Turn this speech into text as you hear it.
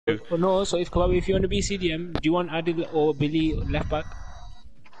Oh, no, so if Kebab, if you want to be CDM, do you want Adil or Billy left back?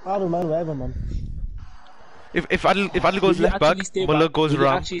 I don't mind whatever, man. If Adil goes left back, Mulla goes Will he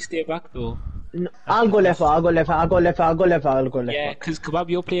Ram. actually stay back though? No, I'll go left. I'll go left. I'll go left. I'll go left. I'll go left. Yeah, because Kebab,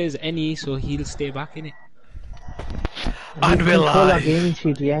 your player is any, so he'll stay back in it. And we're Control our game in live.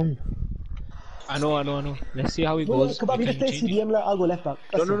 CDM. I know. Let's see how it No, goes. Kebab, We you can play change it. CDM, like, I'll go left back.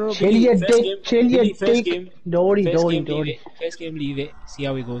 No, Chill Billy, your first dick. game, Chill your Billy, first dick. game, Don't worry. leave it. First game, leave it. See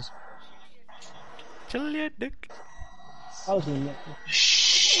how it goes. Chill your dick. I'll do it.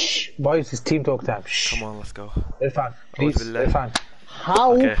 Shh, boys, it's team talk time. Shh. Come on, let's go. Irfan, please, Irfan.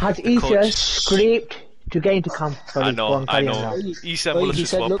 How Okay, has the eessaa coach- scraped to get into camp? Sorry, I go know. on, carry on now. eessaa Wait, Mulla he should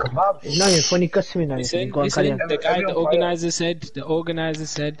said, swap. look, It's not even funny, customer now. Listen, Go on, carry on. the guy, the Everyone organizer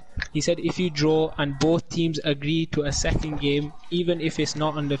said, he said if you draw and both teams agree to a second game, even if it's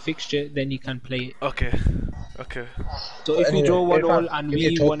not on the fixture, then you can play it. Okay. So if we Anyway, draw 1-1 Irfan, and give me a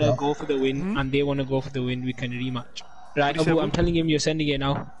we talk wanna now. go for the win, and they wanna go for the win, we can rematch. Right, What do you Abu, say, I'm Abu? telling him you're sending it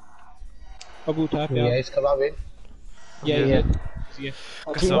now. Abu, type it Yeah, out. it's Kebab in. Yeah.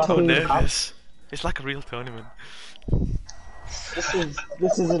 Because I'm so nervous. It's like a real tournament. This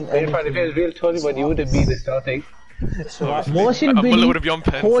isn't. Irfan, if it was real tournament, you wouldn't be the starting. Mohsin Mulla Billy, would have been on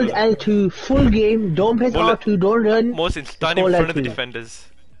pen. hold L2, full game, don't press Mulla- R2, don't run. Mohsin, stand in Hold front of the L2. defenders.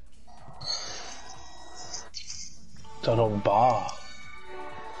 Don't bar.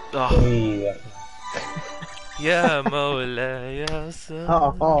 Oh, Yeah. yeah, Mola, yeah, sir.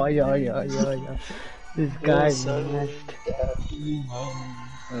 Yeah. This guy, man.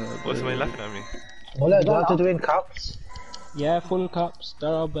 What's my laughing at me? Mullah, do you want to do in cups? Yeah, full cups,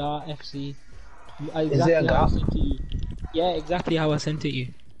 Daraba FC. Is there a Exactly how I gap? sent it you. Yeah, exactly how I sent it you.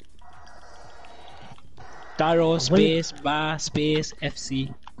 Daro space bar space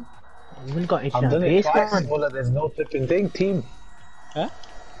FC. I haven't got I've done it base, twice, man. Mullah, there's no flipping thing, team. Huh?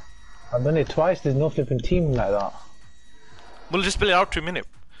 I've done it twice, there's no flipping team like that. Mulla, just spell it out to a minute.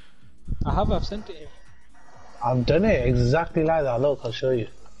 I've sent it. I've done it exactly like that, look, I'll show you.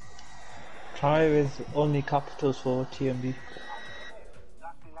 Try with only capitals for TMB.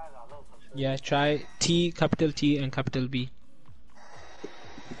 Yeah, try T, capital T and capital B.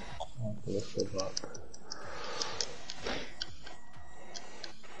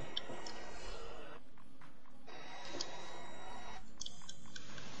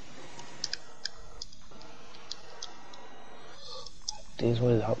 This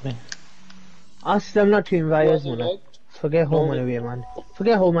was happening. Ask them not to invite us, Was it man. right? Forget home and away, man.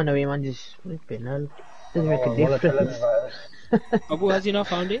 Forget home and away, man. Just flipping hell. Doesn't make a Mullah, tell them difference. about it. Abu, has he not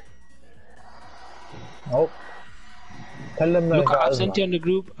found it? Nope. Tell them Look, about I've us, sent you man. on the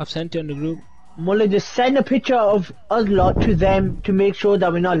group. I've sent you on the group. Mullah, just send a picture of us lot to them to make sure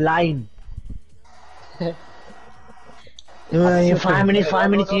that we're not lying. You 5 minutes,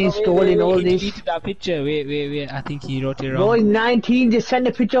 you stolen all He this. deleted that picture. Wait. I think he wrote it Bro, wrong. in 19, just send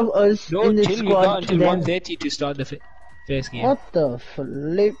a picture of us No, in the chill, we got squad to until them. 1:30 to start the first game. What the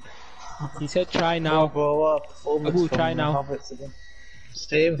flip? He said try now. Abu, try now.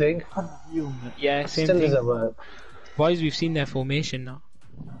 Same thing. Yeah, same Still thing. doesn't work. Boys, we've seen their formation now.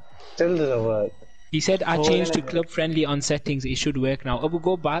 Still doesn't work. He said I changed to club friendly on settings. It should work now. Abu,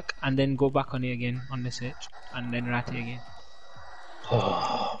 go back and then go back on it again on the search and then write it again.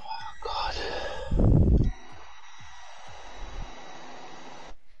 Oh my god.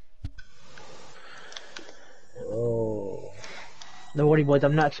 Oh. Don't worry, boys,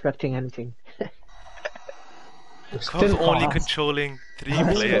 I'm not expecting anything. Cubs only controlling 3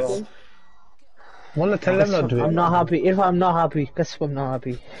 players. Wanna tell them not to do it? I'm not happy. If I'm not happy, guess I'm not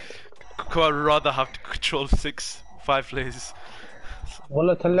happy. I'd rather have to control 5 players.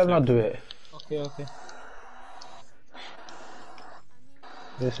 Wanna tell them not do it? Okay.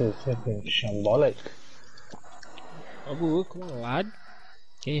 This is fucking shambolic. Abu, come on, lad.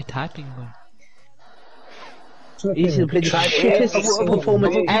 Get your typing going. He should play the shittest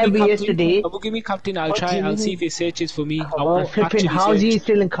performance ever yesterday. Abu, give me captain. I'll try. I'll see if it searches for me. I won't Flipping, actually how's he search.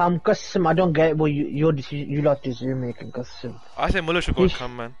 still in calm? Custom, I don't get what you lot decision making, custom. I say Mulla should go and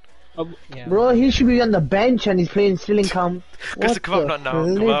come, man. Yeah. Bro, he should be on the bench and he's playing still in calm. Because Kebab not now.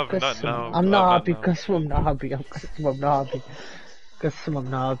 Kebab not now. I'm not happy, now. custom, I'm not happy. I'm not happy. Custom, I'm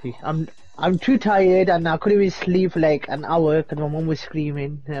not happy. I'm too tired and I couldn't even sleep for like an hour because my mom was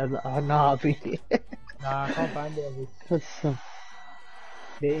screaming. I'm not happy. Nah, I can't find it. Abu. Custom.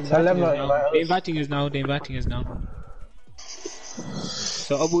 Tell them not They're inviting us now. They're inviting us now.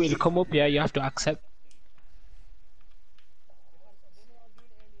 So Abu, it'll come up. Yeah, you have to accept.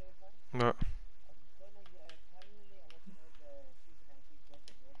 No.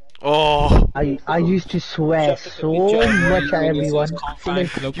 Oh, I used to swear so much at everyone.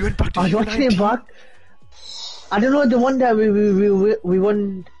 You went back to I was watching it U19. back. I don't know the one that we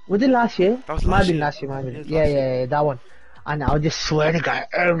won. Was it last year? That was Might last have been year. last year. Might have Yeah, been. it was Yeah, last yeah, that one. And I was just swearing, guy,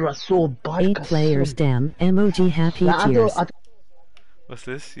 it was so bad. 8 players, damn. Emoji happy Like, tears. What's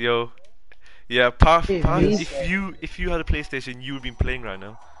this? Yo. Yeah, Path, Hey, if you had a PlayStation, you would be playing right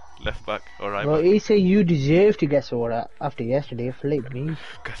now. Left back or right Bro, back. he said you deserve to get sorted after yesterday. Flip me.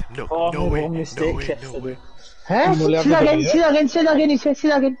 God, no, Oh, no way, one no mistake way, no yesterday. way. Huh? Mullah Say that Abu, again, yeah? say that again, say that again, he said, say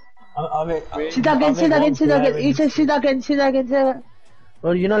that again. Say that again, say that again, say that again. He said, say that again, say that again, say that again.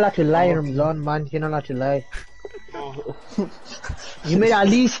 Well, you're not allowed to lie, Ramzan, man. You're not allowed to lie. You made at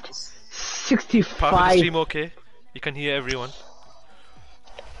least Path, is the 65. stream okay? You can hear everyone.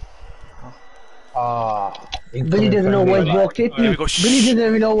 Billy doesn't know what he's walked Here we into. go. Billy doesn't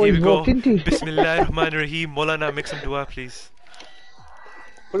even know what Here we he's go. walked into. Bismillahirrahmanirrahim. Molana, make some dua, please.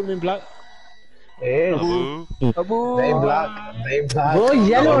 Put him in black. Hey, Abu. they black. They black. Bro,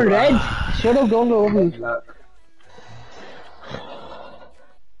 yellow and red. Shut up, don't go over.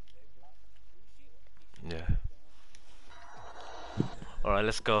 Yeah. Alright,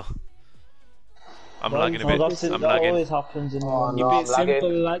 let's go. I'm lagging a bit. That I'm lagging. always happens in Oh, one. Keep no, it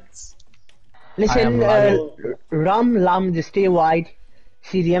simple, lads. Listen, lagging. Lam, just stay wide.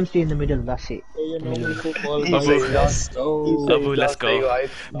 CDM stay in the middle, that's it. You know me football. Abu, Let's go. Abu, let's go.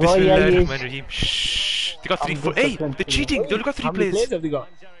 Bro, yeah, he is. Bismillahirrahmanirrahim. Shh. They got 3 4. Hey, they're cheating. They only got 3 How many players. players have they got?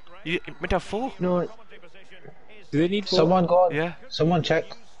 You meant to have 4. No, Do they need 4? Someone go. Yeah. Someone check.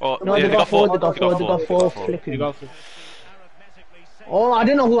 Oh, no, yeah, they got 4, they got 4, they They got 4. They Flipping. got 4. Oh, I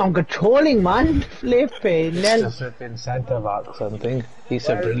don't know who I'm controlling, man. Flipping. The flipping centre back or something. He's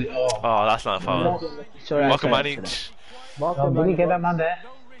a brilliant. Oh, Oh, that's not a foul. Sorry, Makamani. no, Billy, get that man there.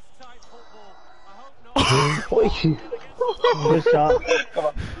 Good shot.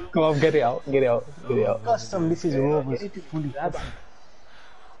 Come on, get it out. Get it out. Get it out. Custom, this is Rovers.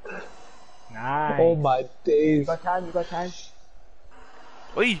 Nice. Oh my days. You got time, you got time.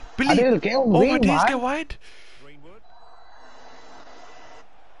 Oi, I Billy. didn't get Oh my wing, days, man. get wide.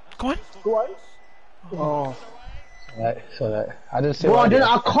 Come on. Oh, Right, so that I didn't say. Bro, what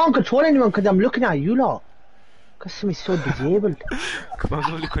I I can't control anyone because I'm looking at you lot. Custom is so disabled. Come on,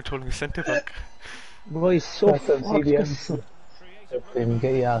 I'm only controlling the centre back. Bro, he's so Custom fucked. CDM. Custom. Then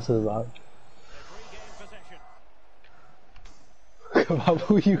get your asses back. Come on,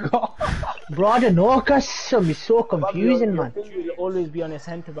 who you got? Bro, I don't know, Custom is so confusing, man. Will always be on a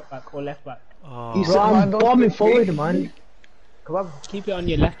centre back or left back. Oh, Bro, I'm bombing forward, man. Kebab, keep it on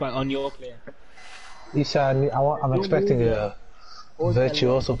your left back, on your player. Isha, I'm expecting a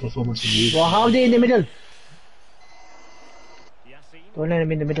virtuoso performance from you. Bro, how are they in the middle? Don't let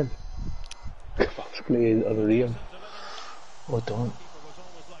him in the middle. Fox play on the real. Oh, don't.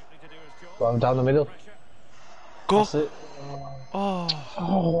 Go I'm down the middle. go. that's it. Oh,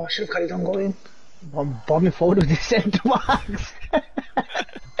 Oh, I should have carried on going. I'm bombing forward with the centre backs.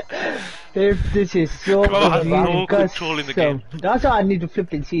 If this is so Bro, I have no confusing, control in the game. Custom. That's why I need to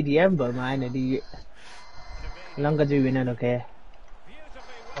flip in CDM, but man, as long as we win, I don't care.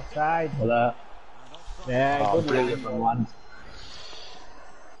 Offside. Well, Yeah, oh, good. brilliant for one.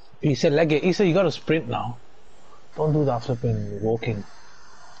 He said, leg it. He said, you got to sprint now. Don't do that flipping walking.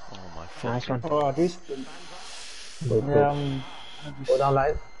 oh my fuck. Nice one. Oh, this. Go down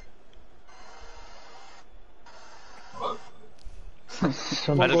line.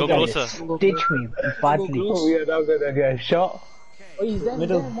 Better go closer. Stitch me badly. Oh, we are now going to get a shot. Oh, he's there,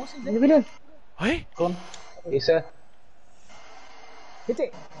 Middle. Mohsin's In the middle. Hey? He said, Hit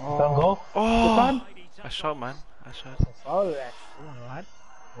it. don't go. Oh, I shot, man. I shot. Alright. Come on, lad.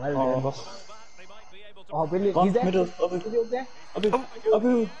 Well Oh, done. that's. Oh, brilliant. Gone, He's there. middle. Is he up there?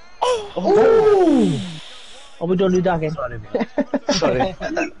 Abu. Oh, we don't do that again. Sorry, man. Sorry.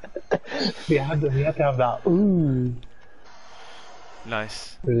 we have to have that. Ooh.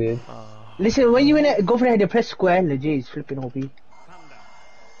 Nice. Brilliant. Listen, when you in it, go for the header, press square, legit, it's flipping OP.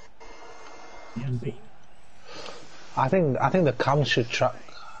 I think the cam should track.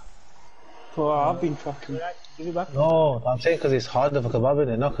 Oh, I've been tracking. Give it back. No, I'm saying because it's harder for kebab,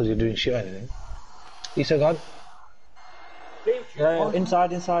 innit? Not because you're doing shit or anything. Issa gone. Yeah, inside.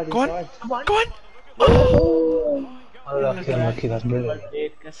 Go on. Inside. Go on. Oh, lucky, that's brilliant. Well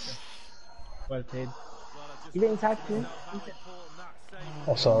played, Custom. Well played. Give it inside, please.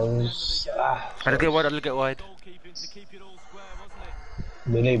 Oh, sorry. I'll get wide. I'll get wide.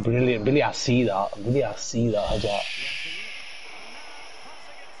 Billy, brilliant. Billy, I see that. Haja.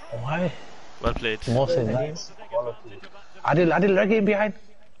 Why? Well played. Mohsin, nice. Adil, right in behind.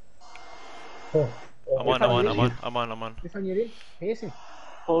 Oh, I'm on. This one you're in. Pacing.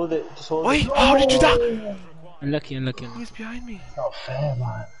 Hold it. Just hold Wait, it. how did you do that? Unlucky. He's behind me. Not fair,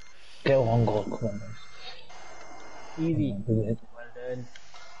 man. Get one goal, come on, man. Easy. Brilliant.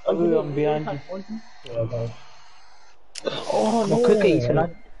 Abu, I'm behind you. Yeah, go. Oh, no, quicker, Easy,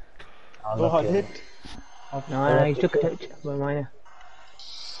 lad. Go hard hit. No, he took a touch. But mine.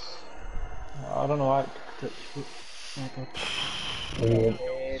 I don't know why I took a touch. Brilliant.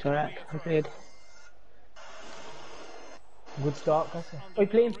 It's alright, I played. Good start, guys. Oh,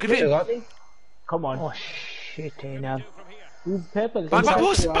 playing. Give it. Come on. Oh, shit, now. Who's purple? Back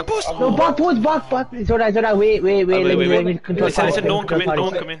post, back post. No, back. It's alright, wait, let me control. Listen, don't come in,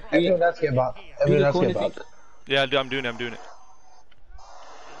 don't come in. Everyone else get back. Everyone else get back. Yeah, I'm doing it.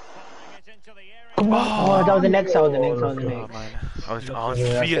 Oh, that was the next, Oh man, I was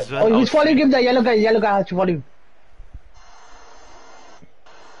free as well. Oh, he's following him, the yellow guy has to follow him.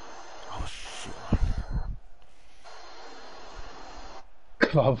 Oh shoot.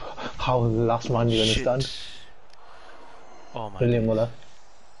 How last man you Shit. understand? Oh my. Brilliant, Mulla.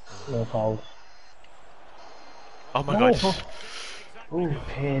 No foul. Oh my god. Ooh,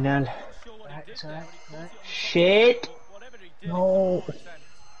 penal. Shit. No.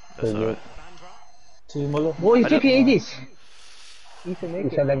 That's alright. Two Muller. Boy, he's taking ages. He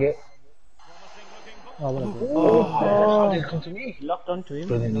said like it. Oh, they come to me. Locked onto him.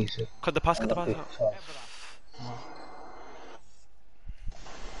 Brilliant, easy. Cut the pass out.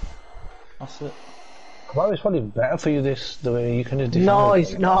 That's it. Kebab is probably better for you the way you can just defend. No,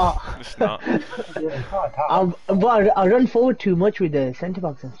 it's not. It's not. I run forward too much with the centre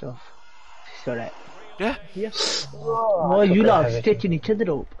backs and stuff. It's alright. Yeah? Oh, you lot are stitching each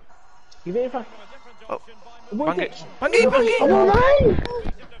other up. Give it in front. Bang it. Oh, man!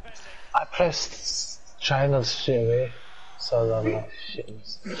 I pressed triangle straight away. So I'm like, shit.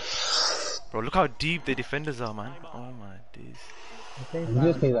 Bro, look how deep the defenders are, man. Oh my days. We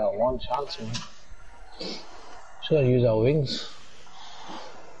just need that one chance, man. Should I use our wings?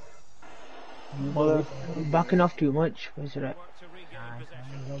 Backing off too much. It's alright.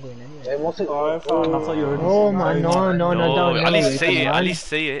 Hey, what's it? I thought you were Oh, man, no. At least say it.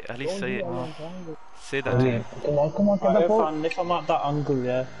 Say that to him. Come on, get the ball. If I'm at that angle,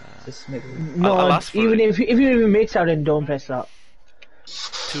 yeah, just make me. No, I'll ask for even it. if you even make that, then don't press that.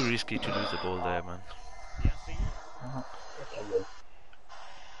 Too risky to lose the ball there, man.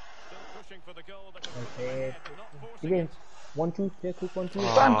 Okay. Give it in. 1-2. Yeah, quick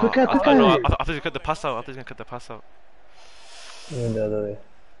 1-2. Bam, quicker. I thought you cut the pass out. You went the other way.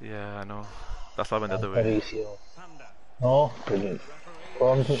 Yeah, I know. That's why I went the other Very way. easy. No, brilliant. Go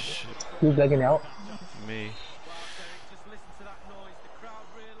on, who's legging out? Me.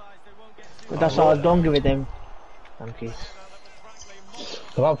 But that's all. Don't give it them. Thank you.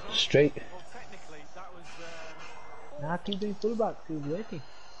 Kebab, straight. Nah, keep doing fullback. He's waiting.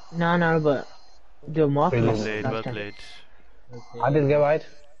 No, but the mark. Well Brilliant. played, well played. I didn't get wide.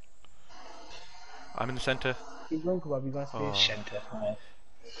 I'm in the centre. Keep going, Kebab. You got space. Center.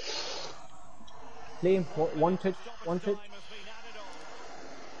 Play him. One touch.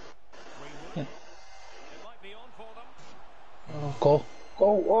 Go.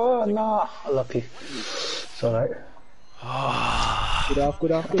 Oh, nah. Lucky. It's alright.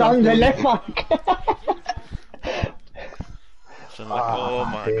 Good off. Down the left back. So I'm like, oh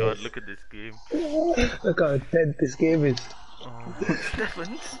my days. god, look at this game. Look how dead this game is.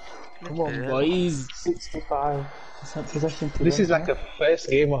 Come on, boys. 65. Possession to This is like a first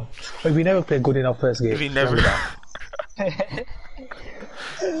game. Like, we never played good in our first game. We never.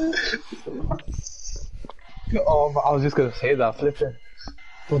 Oh, I was just gonna say that, flipping.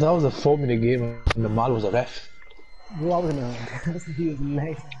 Well, that was a 4-minute game and the man was a ref. No, I wasn't around. He was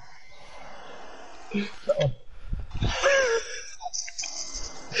nice. He's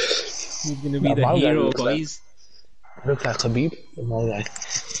gonna be the my guy hero, looks like- boys. Looked like Khabib, the my guy.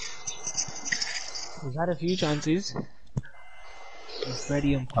 He's had a few chances. He's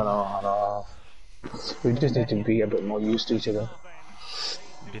ready and I know. We just need to be a bit more used to each other.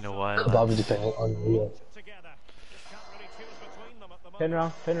 Been a while. Kebab is defending unreal. Turn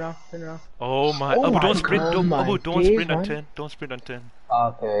around. Oh my. Oh Abu, my don't sprint. God, Don't, my Abu, don't days, sprint on man. 10. Don't sprint on 10.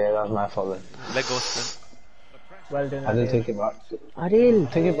 Okay, yeah, that's my fault then. Let go sprint. Well done. I didn't take it back.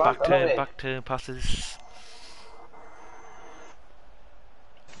 Adil. Take it back. Back 10 passes.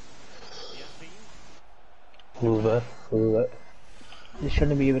 Move it. They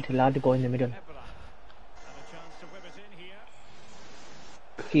shouldn't be able to allow to go in the middle.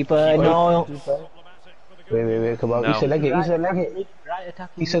 Keeper, no. Wait, Kebab. No. He said leg it. Right attack.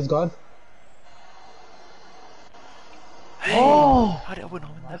 He says gone. Oh! How did Abu know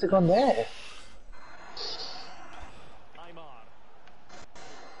in that? How's it gone there?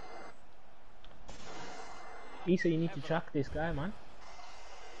 Issa, you need to track this guy, man.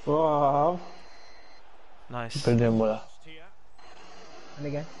 Wow. Nice. Brilliant, Mulla. And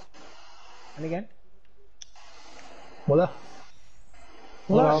again. And again. Mulla.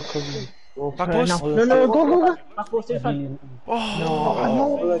 Wow, Back post. No, go. Back post in front.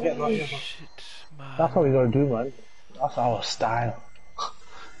 Oh, shit, man. That's what we gotta do, man. That's our style.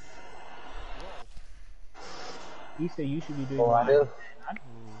 Issa, you should be doing Oh, that. Adil.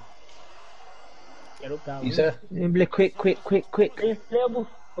 Get up that You way. sir? Nimbly, quick. Play Abu.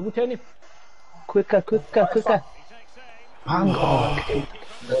 Abu, turn him. Quicker. Bang! Oh,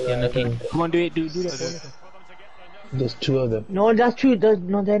 Come on, do it. Do the Bonus. there's two of them. No, that's true.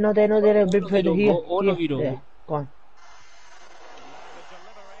 No, they're a bit further here. All of you don't Yeah. go. Go on.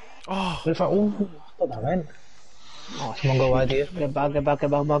 Oh, What if I... Oh, what that man? Oh, someone go wide here. Get back. Mark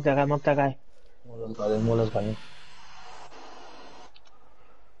that guy. Mulla's got him.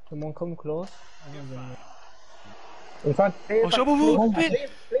 Someone come close. In front. oh, Shabu, win.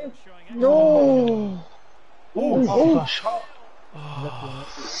 No! Oh, shot.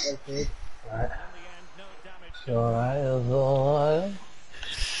 Well played. Sure,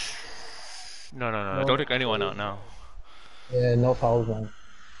 No, don't take anyone out now. yeah, no fouls, man.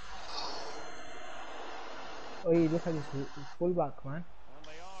 Oh, he looks like he's full back, man.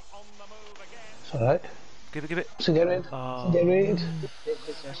 It's alright. Give it. So get rid. Oh. Get rid.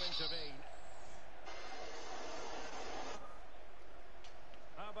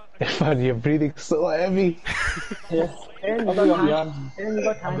 Man, you're breathing so heavy. Aaron, you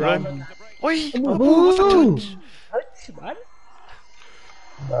got time. Run. Oi, Ooh. Touch, man.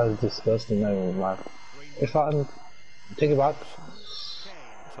 That is disgusting, man. If I can take it back.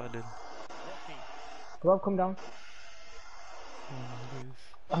 If I did. Kebab, come down.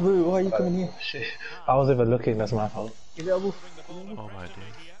 Abu, why are you coming here? Shit. I was even looking, that's my fault. Give it Abu. Oh my days.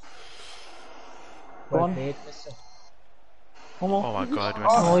 Well on. played. Oh my god, man.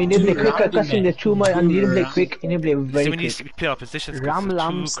 Oh, you need to play quick, cussing the too much, and you need to play quick, you need to play See, very we need quick. to play our positions. 'Cause Ram it's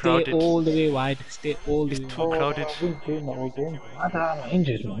Lam, too stay crowded. all the way wide. Stay all the way Too wide. crowded. I've been playing that whole game. I'm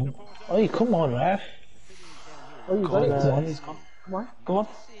injured, man. Oh, come on, ref. Oh, you got it. Come on, he's gone. Come on.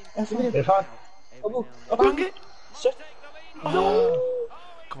 If I... Abu. Bang it. No.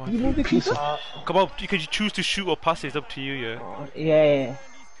 Come on. Come on, you can choose to shoot or pass it. It's up to you, yeah. Yeah.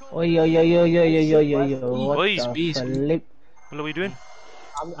 Oh, yo. What Boys, the beast. flip? What are we doing?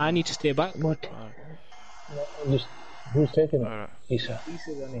 I need to stay back. What? Just... Who's taking it? Alright. Issa.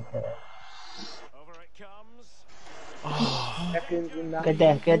 Get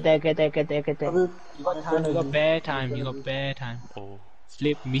there. Abu, You got bare time. Oh.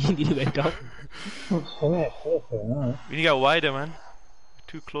 Flip immediately went up. We need to get wider, man.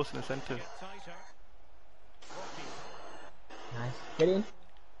 Too close in the center. Nice. Get in.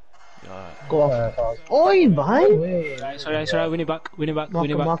 Yeah. Go off. Oi, man! Sorry. Win it back. Mark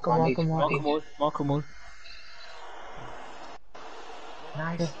him. Mark him more.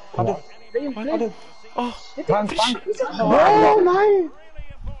 Nice. Abu. Oh, Bang! Oh, man!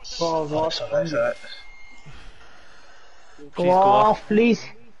 Oh, It's alright. Go off, please.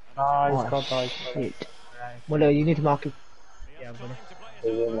 nice, God, nice. Shit. Mulla, you need to mark it. Yeah, I'm gonna.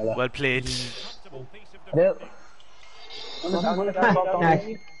 well played. Nice.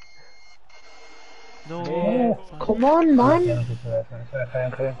 No. Come on, man.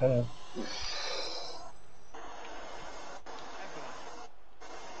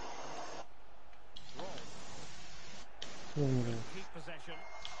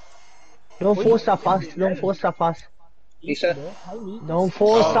 Don't force that fast. Issa? Don't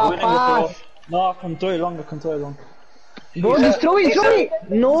force that fast. No, I can throw it long. No, just throw it.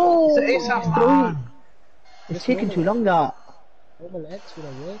 No. Issa, Just throw it. It's taking too long, that. Normal X would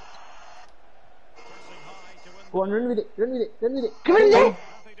have worked. Go on, run with it. Come in there.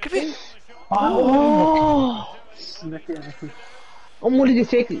 Come in. Oh. I'm only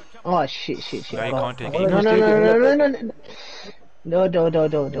just take it. Oh, shit. No, you can't take No, it. no.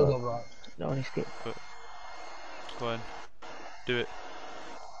 Go. Don't escape. Go on. Do it.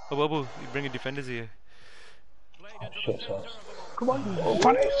 Oh, Abu, you bring your defenders here. Shit, sorry. Come on.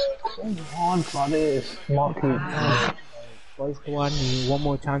 Come on, Faris. Mark it. Boys, come on. One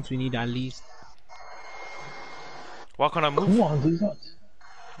more chance. We need at least. Why can't I move? Come on, do that.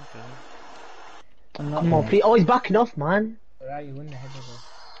 Come on, please. Oh, he's backing off, man. Alright, you win the header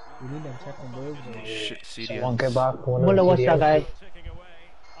though. You need them second goals though. Shit, CDM. Someone get back. Mulla, watch that guy.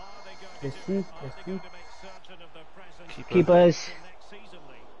 Let's see. Keepers.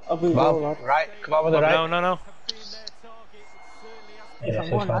 Abu, Bob, go, lad. right. Come on with the right. No. Yeah,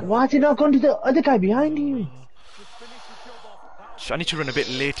 so far. Why is he not going to the other guy behind you? I need to run a bit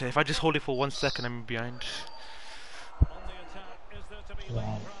later. If I just hold it for 1 second, I'm behind.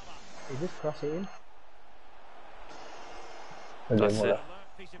 Wow. Is this cross it in? That's it.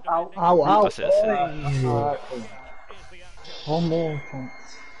 Ow, ow, ow. That's it. That's it. One more chance.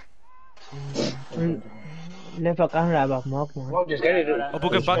 Never can grab up Mark, man. Well, just get it. Abu,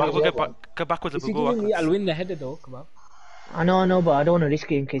 get back. Abu, get back. Get backwards, If Abu. you Go give me, I'll backwards. win the header though. Come on. I know, but I don't want to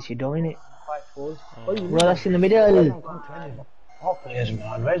risk it in case you're doing it. 5 4. Bro, that's in the middle. Our players,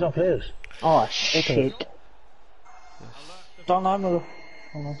 man. Where's our players? Oh, shit. Don't know.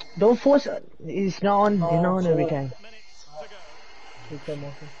 Don't force it. It's not on, it's not on every time.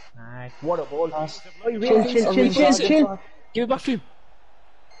 Nice. What a ball. Chill. Give it back to him.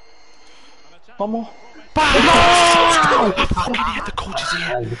 One more. Fucking hell, the coach is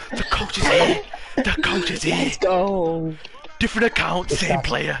here. The coach is here. The coach is here. Let's go. Different account, same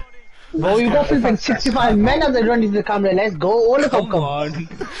player. Bro, you got flipping 65 men of the run into the camera. Let's go. All of them Come come. on.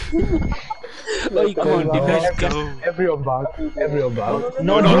 Oh, come on, Let's go. Everyone back. Everyone back.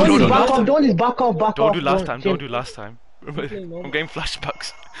 No, no, back off. Don't back off. Don't do last time. chill. Don't do last time. I'm getting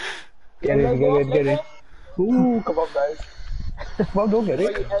flashbacks. Get it. Ooh, come on, guys. Come on, don't get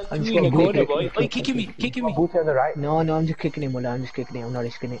it. I'm just In the gonna corner, kick boy. Oh, kicking me. Booty on the right. No, I'm just kicking him, Mullah. I'm just kicking him. I'm not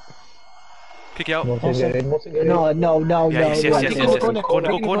risking it. Kick it out. Mohsin, get it. Mohsin, get it. No. Yes. Corner. Corner.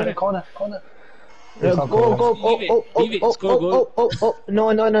 Oh.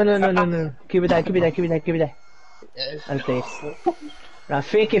 No. Keep it there. I'll play it. Now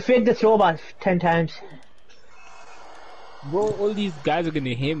fake the throwback 10 times. Bro, all these guys are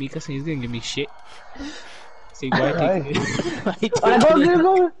gonna hate me because he's gonna give me shit. Say, why take it? Go.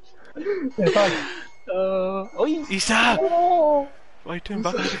 Eessaa! Why turn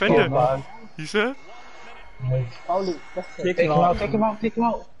back on the defender? Eessaa? Take him out.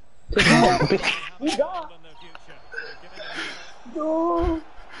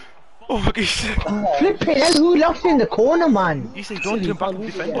 Oh, Eessaa! Flipping hell, who locked in the corner, man? Eessaa, don't turn back on the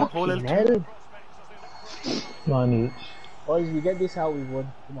defender. Hold Fucking it. hell. Man, Boys, we get this out, we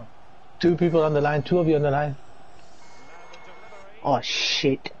won. Come on. 2 people on the line. 2 of you on the line. Oh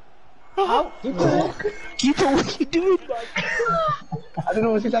shit. Keep on what you doing, man. I don't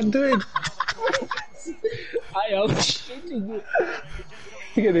know what I'm doing. I am shitting you.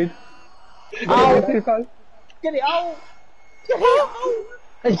 Get it. Get it out!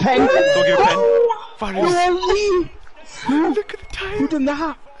 It's pen. Don't give a pen. Faris. Look at the time. Who done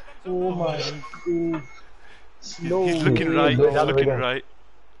that? Oh my god. No. He's looking right. He's looking right.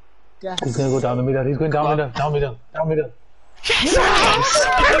 He's gonna go down the middle. He's going down middle. Get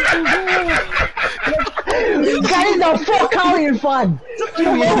the fuck out of here, fun!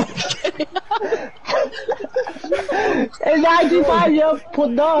 It's 95, you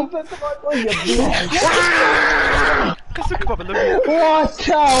put down. What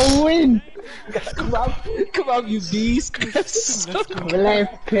a win! Come on, you beast.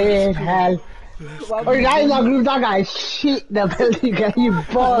 Flipping hell. Oh, guys, that group, that guy shit the building, guy, you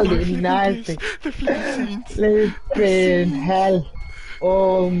balling nasty. Flipping hell.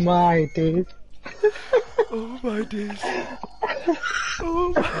 Oh my days. Oh my days.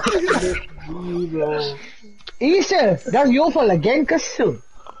 Eessaa, that's your fault again, Kassum.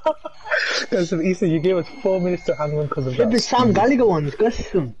 Because of Eessaa, you gave us 4 minutes to hang on because of The that. Sam Gallagher ones,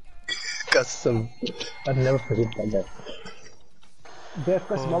 Kassum. Custom. I'd never forget that. Def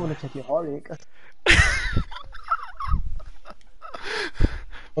ka sumama na check your heart.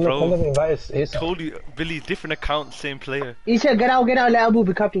 Bro, told you, Billy, different account, same player. Eessaa, get out, let Abu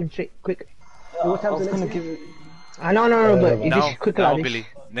be captain, straight, quick. What time's the next game? No, but if Now, it's quick now, like Billy.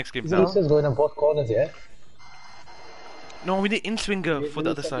 Next game So now. Eessaa's going on both corners, yeah? No, we need in-swinger for the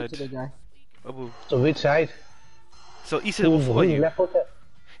other side. Abu. So which side? So Eessaa will for you. Left footer?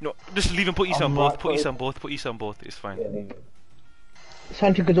 No, just leave him, put Eessaa on both, put Eessaa on both, it's fine.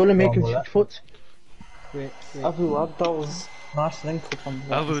 Santi Cazorla making 6 foot. Wait. Abu, that was nice link up on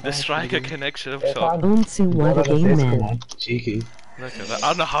Abu, the striker connection up top. Unsu, what a game, man. Cheeky. Look at that. I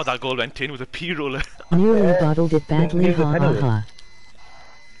don't know how that goal went in with a P-roller. Nearly bottled it badly, Here's the ha ha penalty. ha.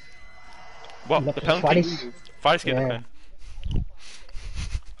 What? The penalty? Faris. Faris getting Yeah. the pen.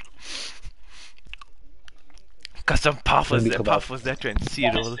 Cause some Puff was there to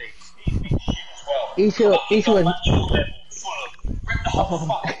C-roll. Eessaa was...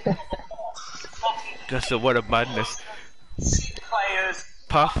 Just what a madness.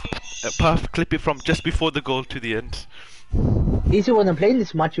 Puff, clip it from just before the goal to the end. Eessaa wasn't playing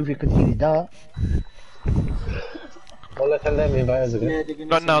this match if you could see that. Well, let's tell them invite us again.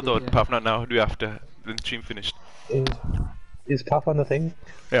 Not now though, Puff, not now. Do after the stream finished. Is Puff on the thing?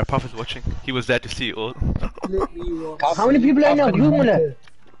 Yeah, Puff is watching. He was there to see it all. How many people are in our group, Mullah?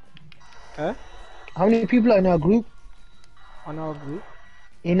 Huh? How many people are in our group? On our group?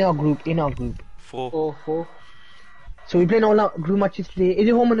 In our group. 4. 4. So we playing all our group matches today. Is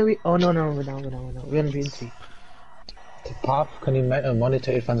it home and away? Oh no, we're down. We're on green 3. Pop, can you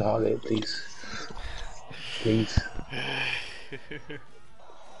monitor Irfan's heart rate, please? Please.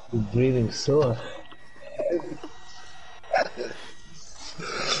 You're breathing so.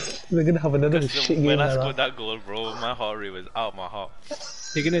 We're gonna have another shit game. When I scored that goal, bro, my heart rate was out my heart.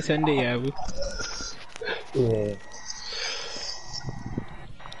 They're gonna send it, yeah. Yeah.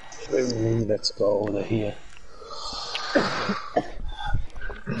 Let's go over here.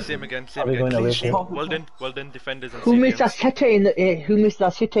 Same again. we going Clean away sheet. from- Well done, defenders and Who missed that CPMs. sitter in the? Who missed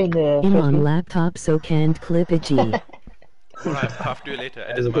that sitter in the? I'm first on game? laptop so can't clip a G. Alright, I'll do it later. It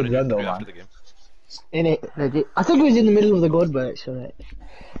That was a doesn't good matter. run though, Do it man. after the game. In it, legit. I think it was in the middle of the goal, but it's alright.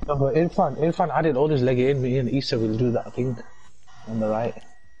 No, but Irfan added all his leg in. Me and Issa will do that thing on the right.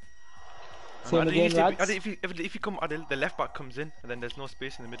 Same Adil, again, lads. Adil, if you come Adil, the left back comes in and then there's no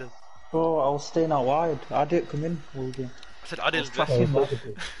space in the middle. Bro, I was staying out wide. I didn't come in all game. I said Adil, I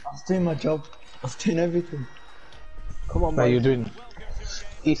was doing my job. I was doing everything. Come on, Now man. you're doing.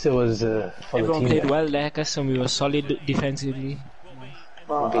 Issa was for the Everyone team. played well there, cause we were solid defensively.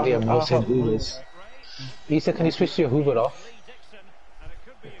 Billy and Mohsin Hoovers. Issa, can you switch your Hoover off?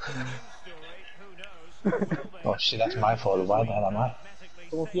 Oh shit, that's my fault. Why the hell am I?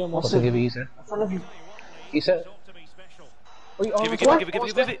 Come up here, What's the give Issa? in front of you. Issa? Oh, you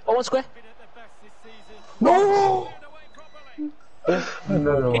give it. Oh, one square. No!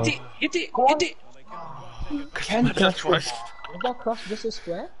 No. Hit it. That's twice. Is that cross just a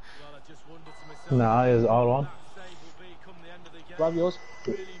square? Nah, it's all on. Grab yours.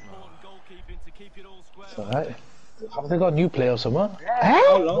 It's alright. Have they got a new player somewhere?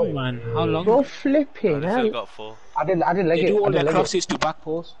 How long, man? How long? Go flipping Adil hell. got 4. I didn't leg They it. do I all didn't their leg it. crosses to back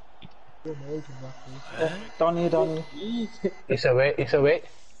post. Donny. It's away.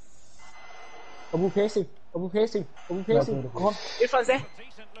 Abu pacing. Come on. Irfan's there.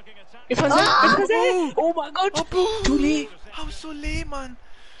 Oh my god. Too late. How so late, man?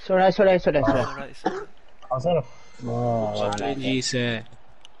 Sorry. Alright, so I was gonna. Oh, Apologies, Eh?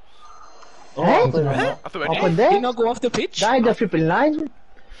 I thought we Up had on Did there? not go off the pitch? Died the flipping line.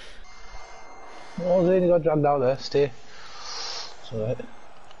 Oh, they got dragged out there. Stay. It's alright.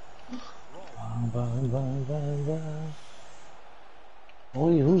 Oh,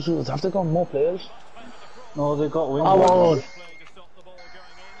 who's have they got more players? No, they got win. Oh,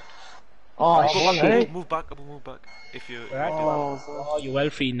 oh shit. Move back. If you. Oh, you well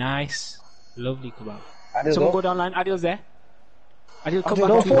free. Nice. Lovely kebab. Adil, Someone go. go down line. Adil's there. Adil, come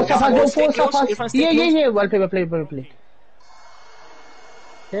Don't back. force Stay up, close. us. Irfan, stay close. Yeah. Well played.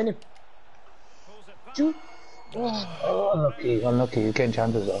 Turn him. Unlucky. You're getting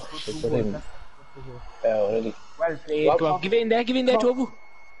chances though. It's in. Already. Well played. Kebab. Give it in there to Abu.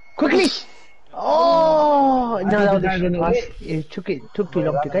 Quickly! Oh! No, that was a pass. It took too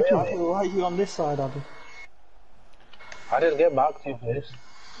long to get to it. Why are you on this side, Adil? I didn't get back to you, please.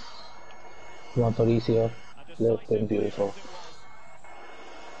 You want for easier? Looking beautiful.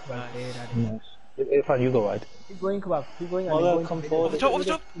 Well played, Adil. Nice. Irfan, you go wide. Keep going, kebab. Keep going. Well, and they'll going come to forward. Over the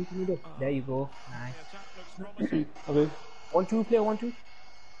top. into middle. There you go. Nice. Okay. 1-2, play 1-2.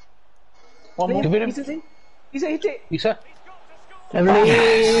 One more. Give it him. He's hit it. Isa?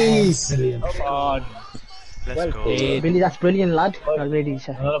 Please! God. Let's go. played. Billy, that's brilliant, lad. Already,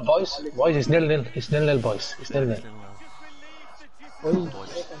 sir. No, boys, it's nil-nil. It's nil-nil, boys. It's nil-nil.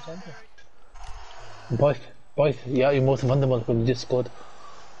 Boys, yeah, you most wonderful when you just scored.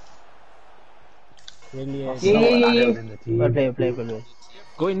 Brilliant. Yeah. Well played.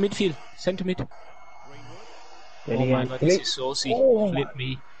 Go in midfield. Centre mid. Oh my god, this is saucy. Flip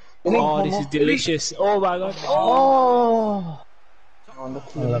me. Oh, this is delicious. Oh my god. Oh!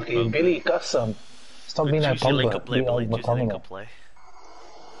 Unlucky. Billy, got some. Stop being that Choose your link Pogba. up play, Be all Billy. Choose your link McConnell. up play.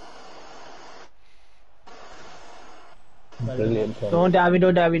 Brilliant. Don't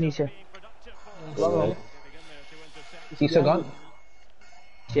dive in, Isha. Isa gone?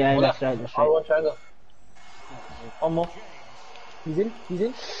 Yeah, that's right. One triangle. One more. He's in.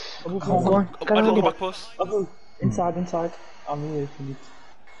 Come on. Adil, go back post. Abu, inside. I'm here if you need.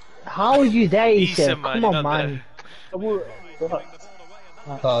 How are you there, Isha? Isa, man, Come you're on, not man.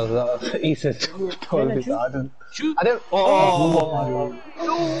 Oh, Isa told me I didn't. Shoot. I didn't. Oh.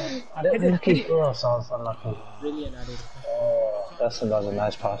 I didn't. Unlucky. Oh, sounds unlucky. Brilliant, Adil. Oh, that was a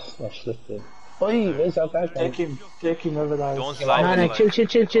nice pass. That's flipping. Oi, where's that guy? Take him over there. Don't slide. No, don't slide.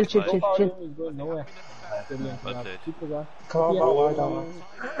 chill. He's going nowhere. Brilliant. Well kebab. played. Keep it on. Come on, wide.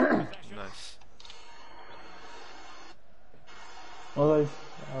 Nice. Alright.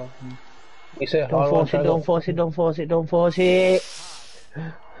 Isa, Don't force it.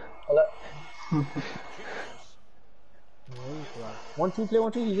 Hold 1-2, play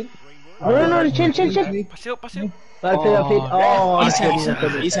 1-2, he's in. No, chill. Pass it up. Well played. Oh,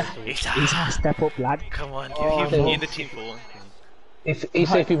 Eessaa, step up, lad. Come on, Oh, give him no. in the team for one.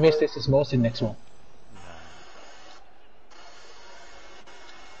 If you miss this, it's Mohsin next one.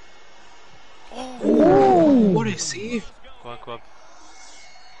 What a save! Go on.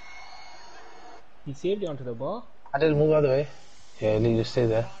 He saved it onto the bar. I didn't move out of the way. Yeah, Lee, just stay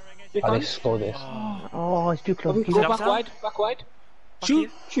there. Click I'll on. score this. Oh, it's too close. Go back wide.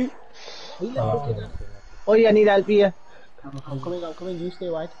 Shoot. Oh, yeah, I need help here. I'm coming, you stay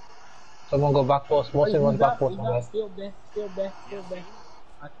wide. Someone go back post. Mohsin wants back post. Okay. Stay up there.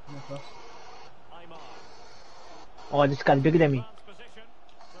 I come across. Oh, this guy's bigger than me.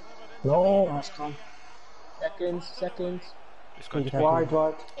 No. Seconds. It's going to Wide.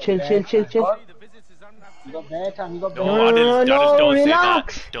 Chill. You got better time, you got better. No, I just don't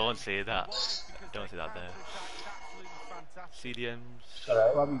relax. say that. Don't say that. Don't say that there. CDMs.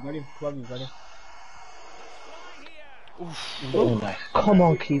 Club, you got him. Oh, nice. Come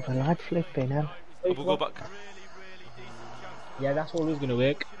on, keeper, lad, flipping hell. We'll go back. Yeah, that's always Gonna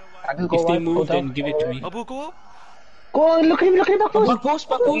work. I can go If they wide, move, go then down. give it to me. Abu, go up. Go on, look at him, back post.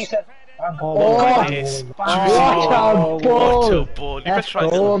 Back post. Oh, Nice. what a ball. What a ball. You Let's best try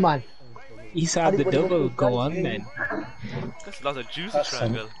go, this. man. Eessaa the double. Go on then. That's a juicy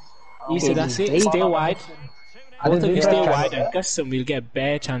triangle. Eessaa, that's it. Stay wide. I Both didn't of do you that stay triangle. wide, and Custom will get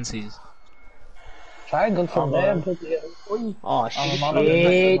bare chances. Triangle from there. Oh, shit.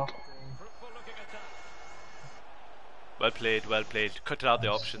 Well played. Cut out the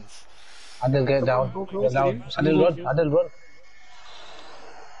options. Adil, get down. Get down. Adil, run.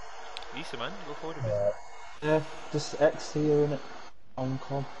 Easy, man. Go forward a bit. Yeah, just X here in it. On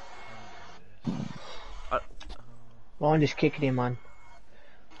club. Go on, just kicking him, man.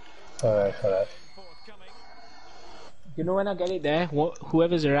 Alright. You know when I get it there,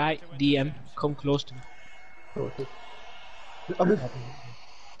 whoever's right, DM, come close to me. Give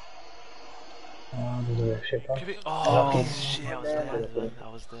it. Oh, shit. I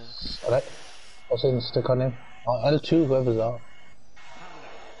was there. Alright. Also, stick on him. L2, whoever's out.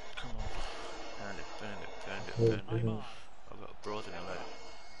 Come on. Turn it. I've got a broad in there.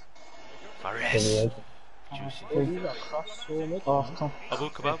 Fares. Juicy. These are cross so much. Oh, come. Abu,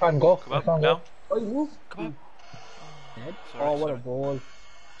 kebab. Fine, go. Kebab, Fine, now. go. Oh, you move. Kebab. Dead. Sorry, Oh, what a sorry. ball.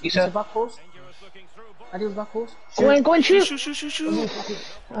 It's Isa. back post. Adil's back post. Go on, shoot. Shoot.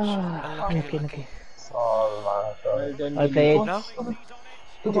 Ah, okay. Oh, man. Well done. Well played. Now.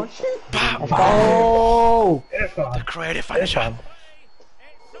 Come on, shoot. Oh! The creative finisher.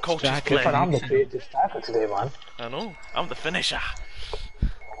 Coach is Striker. playing. I'm the creative striker today, man. I know. I'm the finisher.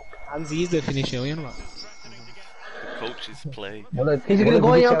 Hansy's the finisher, you know what? The coach is playing. He's gonna go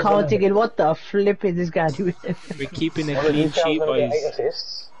on your account thinking, what the flip is this guy doing? We're keeping a clean sheet, boys. 8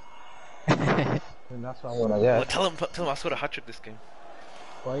 assists. And that's what I'm gonna Well, get. tell him I scored a hat trick this game.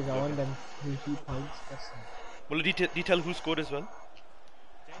 Boys, I want them 3 points. Well, did you tell who scored as well?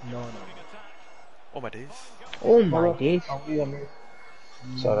 No. Oh my days. Oh my days.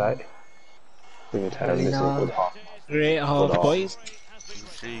 It's alright. We will tell this is a good half. Great half, boys.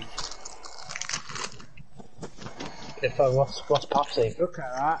 See. What's Pop saying? Look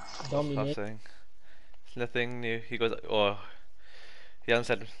at that. Stop Dominate. saying. It's nothing new. He goes, oh. He hasn't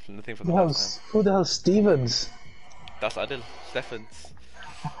said nothing from the last time. Who the hell's Stevens? That's Adil. Stephens.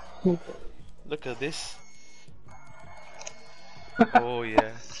 Look at this. Oh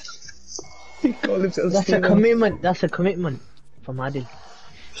yeah. He called himself That's a Stevens. commitment. That's a commitment from Adil.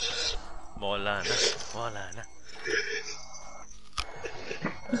 Molana.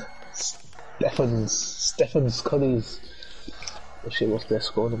 Stephens Cuddies. Oh shit, what's their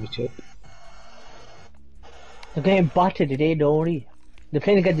score? Let me check. They're getting battered today, don't worry. They're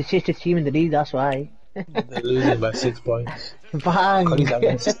playing against the sister team in the league, that's why. They're losing by 6 points. Bang! Cuddies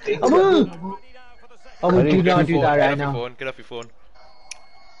having 6. Abu! Abu, do not do that right now. Get off your phone.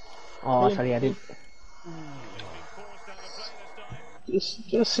 Oh, sorry, I did.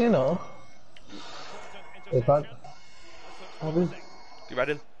 Just you know. If I... You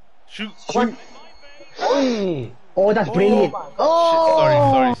Adil. Shoot. Oi! Oh, that's brilliant.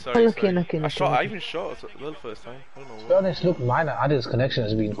 Oh! Sorry. Okay. I even shot as well first time. I don't know To be what. honest, look, mine and Adil's connection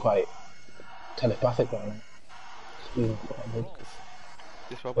has been quite telepathic right now. It's been quite good.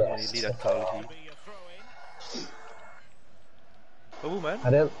 This happens when you lead that quality. Oh man.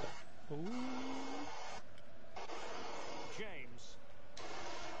 Adil,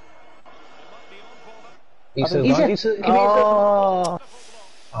 Issa, Is give it? me Issa. Oh!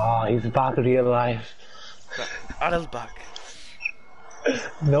 Oh, he's back real life. Adil's back.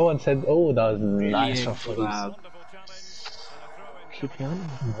 No one said, oh, that was nice from Footies. Keep me on.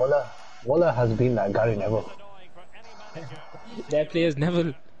 Mulla has been like Gary Neville. Their players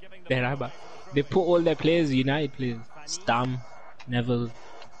Neville. They're Abba. They put all their players United players. Stam, Neville.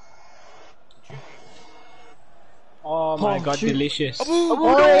 Oh my god, delicious.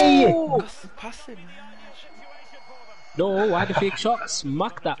 Oi! Pass it, man. No, why the fake shot?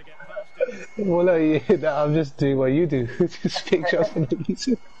 Smack that. Mulla, I'm just doing what you do. Just pick shots from the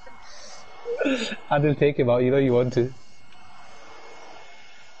reason. I didn't take him out, you know you want to.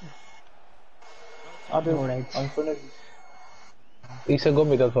 I do. Alright. I'm front of you. Issa, go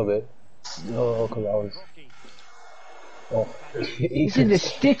middle for a bit. Oh, because I was... Oh, You see the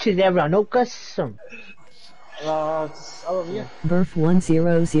stitches everyone, no custom. Just out of here. Burf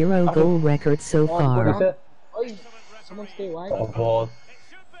 100 goal record so far. Issa? Oi, someone stay wide. Oh, ball.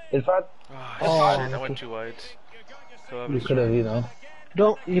 In fact, I went too wide. So you could have, you know.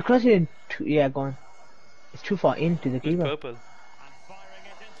 Don't, you cross it in too, yeah, go on. It's too far into the it's keeper. purple.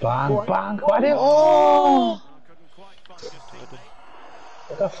 Bang, bang, why did... Oh!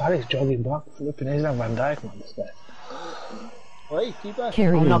 Look how far he's jogging back. Flipping, he's like Van Dijk, man, this guy. Oi, keeper.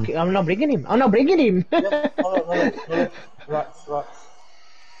 Carry I'm not bringing him. I'm not bringing him. Rats.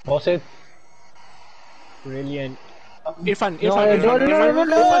 Mohsin? Brilliant. Irfan. Do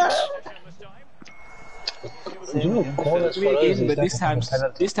you know corners for us is But like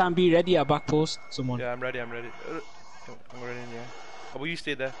this time be ready at back post. Someone. Yeah, I'm ready. I'm ready, yeah. Abu, you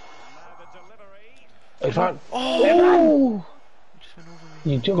stay there. In fact, Oh! Just went over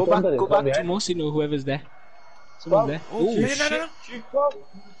me. you jumped Go under back. it. Go back to Mohsin or whoever's there. Someone's there. Oh, Oh, shit. no.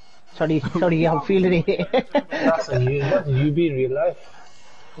 Sorry, I'm feeling it. That's a you. What do you be in real life?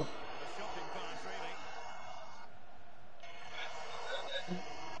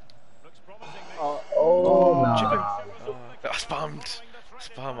 Oh, no. Spammed.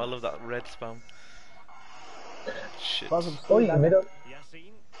 Spam. I love that red spam. Shit. Oh, you middle.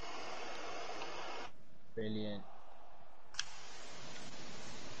 Brilliant.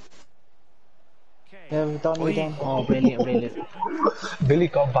 Yeah, we're done. Oh, brilliant. Billy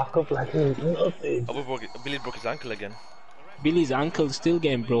got back up like nothing. Billy broke his ankle again. Billy's ankle's still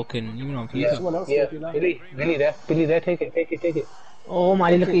getting broken, even on FIFA. Someone else Yeah, take it now. Billy there, take it. Oh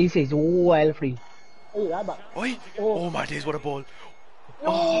my, look at he says, oh, L3. Oi, right back. Oi! Oh my days, what a ball!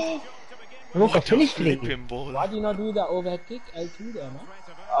 I'm not gonna finish today. Flipping ball. Why do you not do that overhead kick? L2 there, man.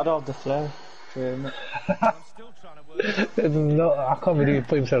 I don't have the flair for him. No, I can't believe he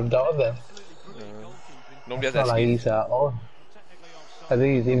put himself down there. Nobody has Not that like speed. Issa at all. I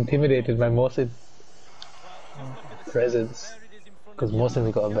think he's intimidated by Mohsin. Presence. Because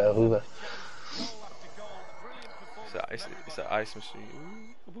Mohsin's got a better hoover. It's an ice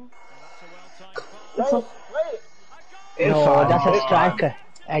machine. No, that's a striker.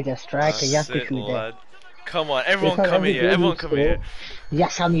 That's a striker, you have to That's it, shoot that. lad. Come on, everyone come here. Everyone come here.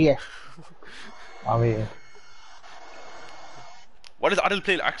 Yes, I'm here. I mean, What does Adil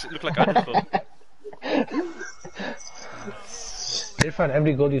play actually look like Adil for? Irfan,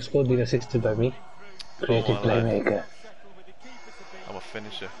 every goal you scored been assisted by me. Creative Come on, lad. playmaker. I'm a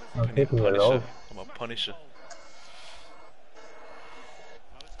finisher. I'm taking it all. I'm a punisher.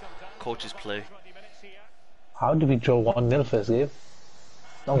 Coaches play. How did we draw 1-0 first game?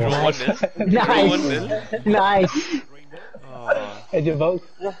 Draw Nice. 1-0. Nice. 1-0. Nice. Oh. Edge of box.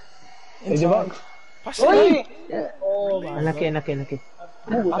 Edge of box. Pass Oi! it. Oh, man. Unlucky. Nice.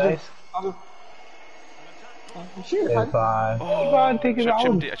 Irfan. Irfan, take it I out.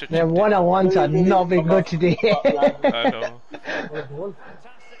 should The one-on-ones are not been good today. I know.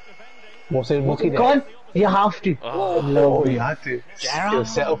 Mohsin, Mookie Go there. on, you have to. Oh. Oh, you had to. He'll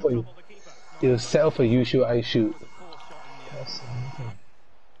settle for you. He'll settle for you shoot, I shoot.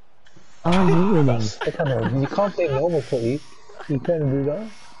 Are you winning? Come on, you can't play normal footy. You can't do that.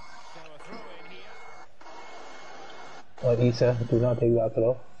 Oh, Issa, do not take that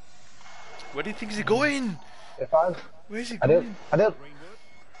throw. Where do you think he's going? Irfan, Where is he Adil, going? Adil.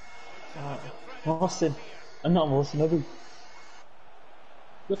 Mohsin. Not Mohsin, Abu.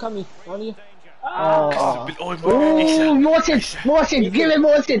 Look at me. On you. Oh, Oh, Mohsin, give it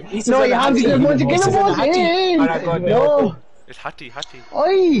Mohsin. No, you have to give Mohsin. Give it Mohsin. No. It's Hattie.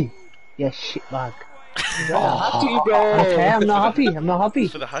 Oi. Yeah, shit bag. Hattie, bro. Okay, I'm not happy.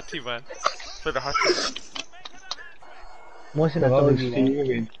 For the Hattie, man. For the Hattie. Mohsin, I told you,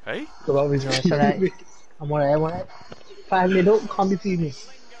 man. Hey? No, it's alright. I'm alright. 5 minutes up, can't be fuming.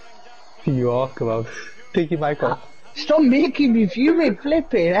 You are, come on. Take your mic off. Stop making me fuming,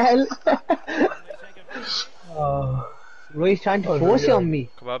 flipping hell. Roy's trying to force it on me.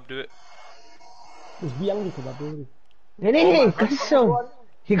 Kebab, do it. Just be angry, kebab, be angry. Nee, kasam.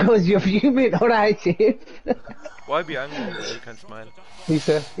 He goes, you're fuming. Alright, safe. Why be angry when you can't smile?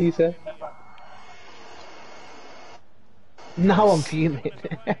 Easy. Now I'm fuming.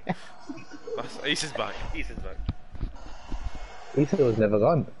 Ace is back. Easy was never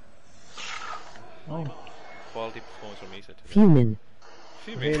gone. Quality performance from Ace today. Fuming.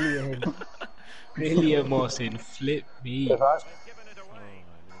 Fuming. Really, Mohsin, flip me.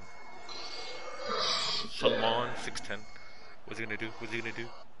 Salman 6'10". What's he gonna do?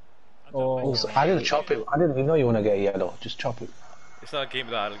 Oh, So I didn't chop it. I didn't even know you want to get a yellow. Just chop it. It's not a game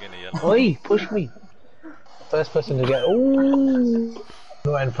that I'll get a yellow. Oi, push me. First person to get. Ooh.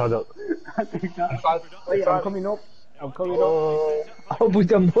 No end product. wait, I'm coming up. Abu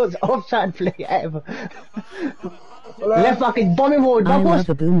the most offside play ever. Left fucking bombing forward, I bomb love post.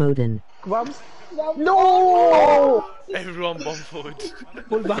 Abu Modin. No! Everyone bomb forward.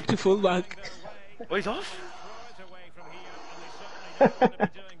 Full back to full back. Oh, he's off?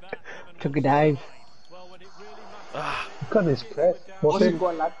 Took a dive. Look at this press. What's it? Go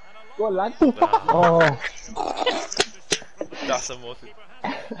on, lad. Oh, That's a motive.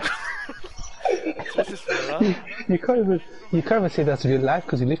 What's this for, huh? You can't even say that's real life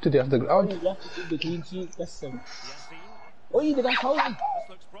because you lifted it off the ground. You have to keep the clean sheet, kasam. Oh, you did that thousand.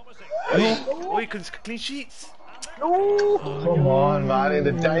 Oh, you can clean sheets. Come on, man, in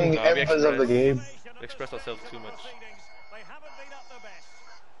the dying Nah, we embers of the game. We express ourselves too much.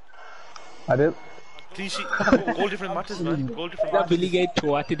 I did. Clean sheet. Goal different matters, man. Goal different That matters. Billy get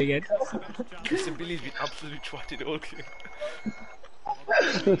twatted again. Listen, Billy's been absolutely twatted all game.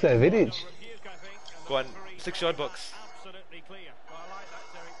 Looks like a village. Go on, 6-yard box.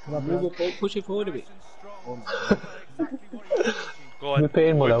 Push it forward a bit. Go on. Whip it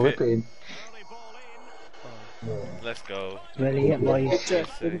in, Mulla, whip whip it in. Let's go. really it, boys.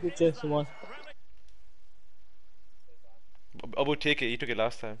 Picture, someone. Abu, take it. You took it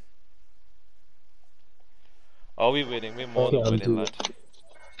last time. Are we winning? We're more than Okay, I'll winning, do lad. it.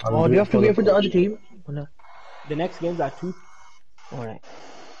 Oh, do you have to wait for the other team? Oh, no. The next games are 2. Alright.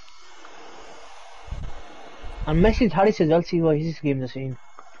 And message Harris as well, see what his game is saying.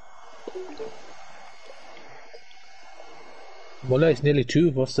 Mulla, it's nearly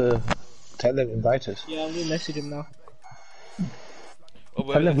 2. What's the... Tell them, invite us. Yeah, I'm gonna message him now. Oh,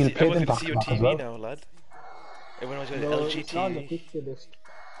 well, Tell them we'll pay everyone's them gonna see your back as TV well. now, lad. Everyone's got No, LG it's not on the TV. picture list.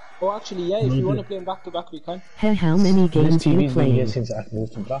 Oh, actually, yeah, if you want to play them back to back, we can. Hey, how many This games you TV's been here playing? since I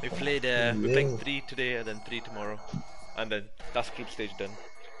moved from Black. We're playing 3 today and then 3 tomorrow. And then that's group stage done.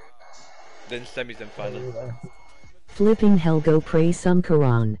 Then semis, then final. Flipping hell, go pray some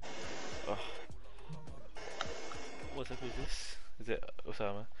Quran. What's up with this? Is it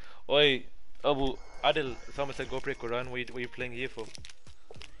Osama? Oi, Abu, Adil, Osama said go play Quran. What are you playing here for?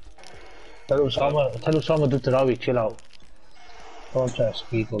 Tell Osama do Tarawih, chill out. Don't try to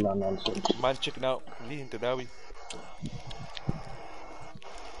speak all that nonsense. Man's checking out, leading to Dawi.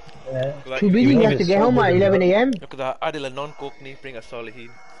 Yeah. Too busy, you have to get home at 11 AM. Look at that, Adil, a non-Kokni, bring a Salihin.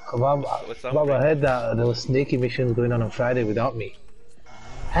 Kebab, I heard that there was snaky missions going on Friday without me.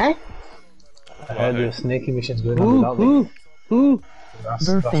 Huh? I heard there were snaky missions going on without me. Who? That's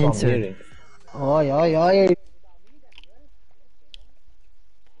what I'm answer. hearing. Oi.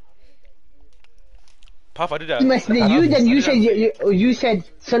 Puff, I did that. Messaging you, then you said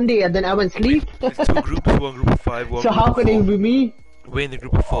Sunday and then I went sleep. There's 2 groups, one group of 5, one So group how of could 4. it be me? We're in the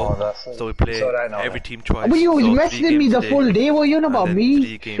group of 4, that's- so we play it's alright now, every man. team twice. But you was so 3 messaging me games the today, full day, what you on and about then me?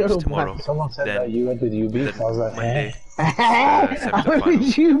 3 games Shut up, tomorrow. man. Someone said Then- that you went with UB, Then so I was like, Monday. I Semis and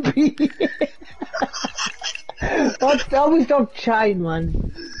was you be. That was stop trying,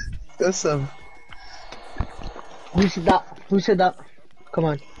 man. That's some. Who said that? Come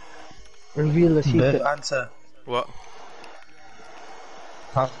on. Reveal the secret. Answer. What?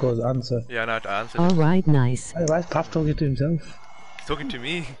 Paf goes answer. Yeah, no, I answered. Alright, nice. Why is Paf talking to himself? He's talking to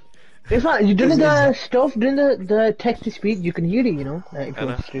me. It's not, you doing the stuff, doing the text to speech, you can hear it, you know. Like, I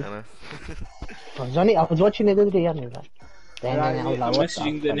know, it's true. I know. I was watching it the other day, and I was like, then I was I'm like, what's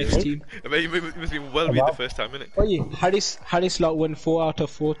messaging that? the next team. I mean, you must be well read the first time, innit? Oh, Harris lot won 4 out of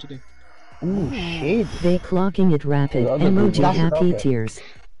 4 today. Ooh, shit. They clocking it rapid. The other Emoji group, happy okay. tears.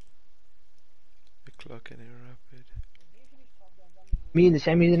 The clock in it rapid. Me in the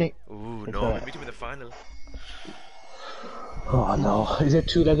semi, isn't it? Ooh, It's no, alright. we meet him in the final. Oh no, is it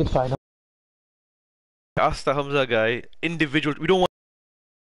 2-legged final? Ask the Hamza guy, individual. We don't want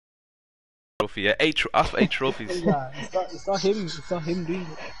trophy. Yeah, ask for 8 trophies. Yeah, it's not him. It's not him doing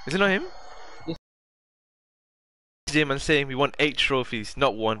it. Is it not him? Yes. Him and saying we want 8 trophies,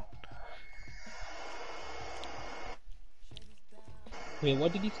 not 1. Wait,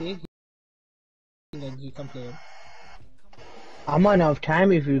 what did he say? Then you can play him. I might not have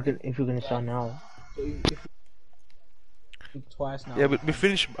time if you're gonna start now. Twice now. Yeah, but we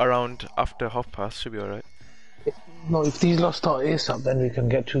finish around after half past. Should be alright. No, if these lot start ASAP, then we can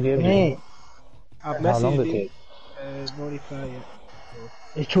get 2 games. Hey, I've How long messaged it him. take? No reply yet.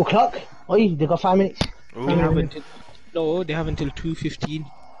 it's 2 o'clock. Oi, they got 5 minutes. Ooh. They have until no, they have until 2:15.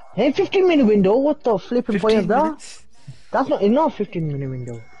 Hey, 15-minute window. What the flipping point 15 is that? minutes. That's not enough. 15-minute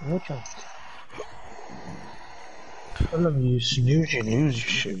window. No chance. Tell them you snooze, you lose your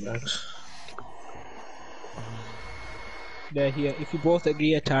shit, Max. They're here. If you both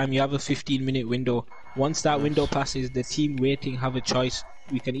agree a time, you have a 15-minute window. Once that window passes, the team waiting have a choice.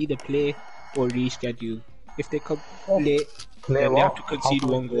 We can either play or reschedule. If they come late, Play then they have what? to concede How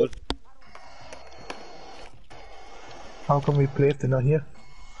come 1 goal. How can we play if they're not here?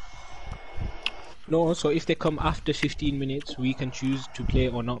 No, so if they come after 15 minutes, we can choose to play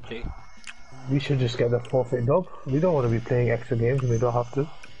or not play. We should just get the forfeit dub. We don't want to be playing extra games and we don't have to.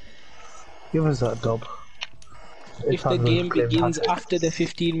 Give us that dub. If the game begins after the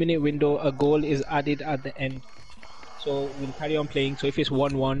 15-minute window, a goal is added at the end. So we'll carry on playing. So if it's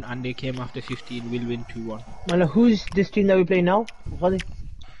 1-1 and they came after 15, we'll win 2-1. Well, who's this team that we play now? What is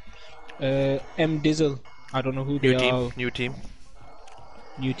M Dizzle. I don't know who they are. New team.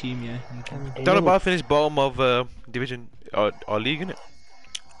 New team, yeah. New team. Darabah finished bottom of division or league, innit?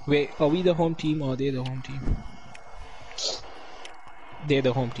 Wait, are we the home team or they the home team? They're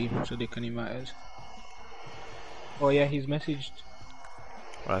the home team, so they can invite us. Oh yeah, he's messaged.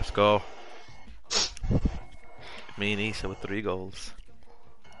 Let's go. Me and eessaa with 3 goals.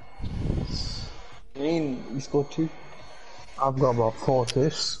 I mean, we scored 2. I've got about 4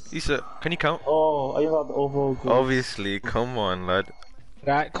 assists. eessaa, can you count? Oh, I got the overall goal. Obviously, come on, lad.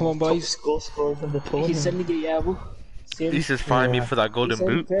 Right, come on boys. Goal scorer from the tournament. He's sending it, yeah, bro. Same. eessaa's find me for that golden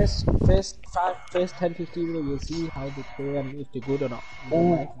boot. First 10-15 minutes, we'll see how they play and if they're good or not.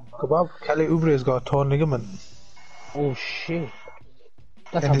 Kebab, Kelly Oubre's got a torn ligament. Oh shit.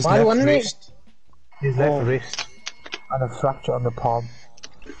 That's In a his bad left one, mate. wrist. His left wrist. And a fracture on the palm.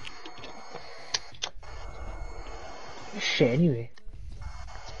 Shit, anyway.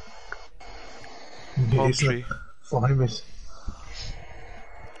 Palm It's tree. famous.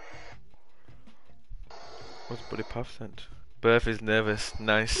 What's Buddy Puff sent? Burf is nervous.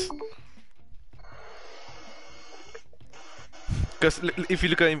 Nice. Because if you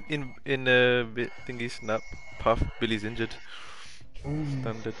look at him in thingy snap, Puff, Billy's injured.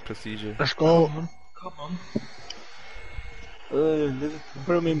 Standard procedure. Let's go. Come on.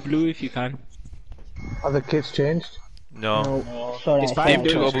 Put him in blue if you can. Are the kids changed? No. No, sorry. It's I fine, Name can't.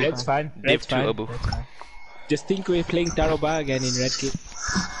 two dude. Abu. Red's fine. Name Red's 2 fine. Abu. Just think we're playing Darabah again in red kit.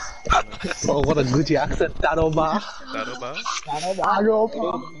 Oh, what a Gucci accent. Darabah. Darabah.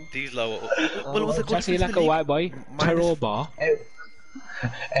 These lower. Well, what's Just say like a white boy. Darabah.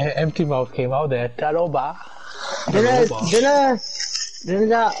 Empty mouth came out there. Darabah. Then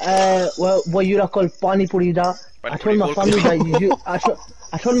what you call pani puri da. I told my family that you.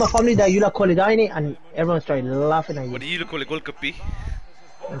 I told my family that you call it dine and everyone started laughing at you. What do you call it? Golkapi?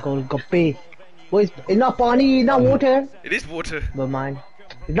 Golgappe. Boys, it's not pani, it's not water. It is water. But man,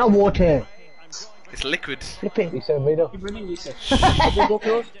 it's not water. It's liquid. Flip it. He said, made up. It's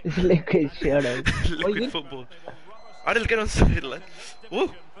liquid shit. Liquid football. Adil, get on side, lad. Whoa.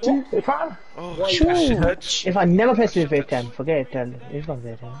 Oh, shit. If I never press this FaceTime, forget it. Tell it's not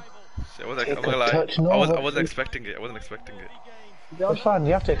FaceTime. I wasn't expecting it. I wasn't expecting it. It's fine,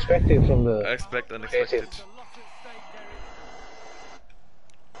 you have to expect it from I the... expect unexpected.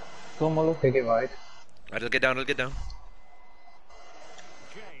 Go, Molo. Take it right. I'll get down. I'll get down.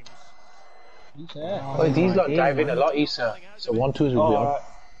 Oh, these lot drive in a lot, Issa. So 1-2s will be on.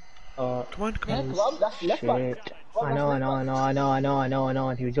 Come on. Shit. I know.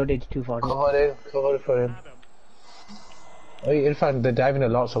 He was already too far. Cover it for him. Oh, Irfan, they're diving a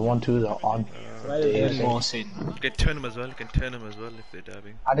lot, so 1-2s are on. Mohsin. You can turn them as well. You can turn them as well if they're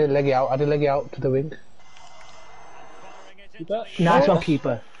dabbing. Add a leg out to the wing. Nice one,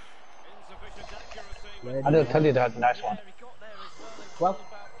 keeper. I'll tell you that, nice one.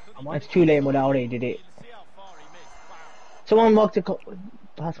 It's too late, but I already did it. Someone marked the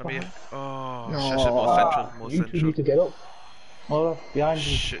pass I mean, behind. oh, No. shit, more central. More You central. need to get up. Molo, behind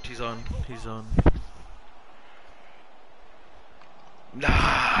you. Shit, he's on.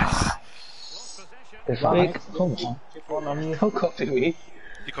 Nice. Irfan, come on. Don't copy me.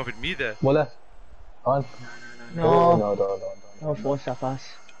 You copied me there. Mulla. On. No, No. no force that pass.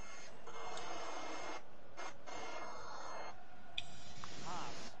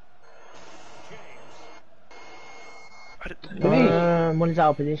 One's out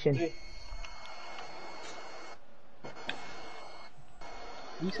of position.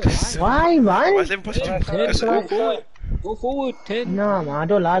 Why, man? Why is everyone pushing? 10, Just go forward. Go forward, 10. No, man, I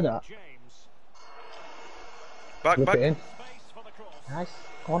don't like that. Back, Look it back, in. Nice.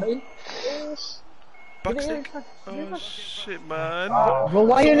 Corner in. back Give it stick. in, Oh shit, man. Bro,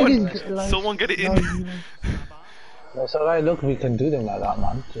 why you niggas like... Someone get it in. That's alright, look, we can do them like that,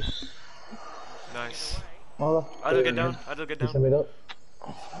 man. Just. Nice. Oh, Adil get down. Adil get Send down. it up.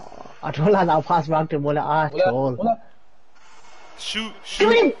 I don't like that pass back to Mulla at all. Shoot, Give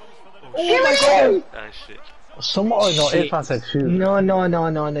shoot. him! Oh, Give shit. it him! Ah, shit. Someone, oh no, Irfan said shoot. No,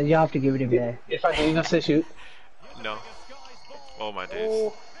 you have to give it him there. Irfan, did you not say shoot? No. Oh my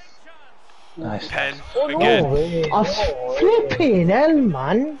days. Nice. 10 No again. way. A flipping hell,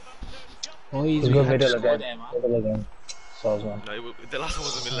 man. Boys, We'll we go have to middle score again. there, man. Middle again. Soz, man. No, the last one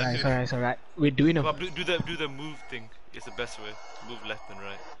was a middle. It's alright, it's alright. We're doing them. Do the move thing. It's the best way. Move left and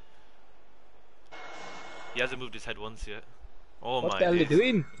right. He hasn't moved his head once yet. Oh What my the hell are they days.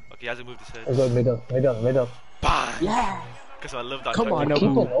 doing? Okay, he hasn't moved his head. We'll go middle. Bang! Yeah. Because I love that. Come on, tactic.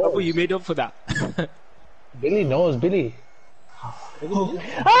 Abu. Keep on. Abu, you made up for that. Billy knows, Billy. Don't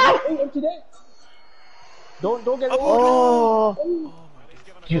get it. Oh,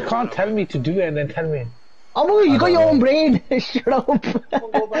 You can't tell me to do it and then tell me. Abu, you got your own brain. Shut up.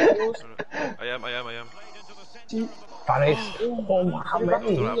 I am. Paris. Oh, Mohammed. That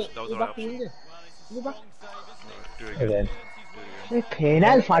was alright option. Do it again. Again. Flipping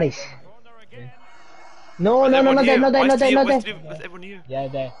hell, Faris. No, Why is everyone not here? there. Why is everyone here? Yeah,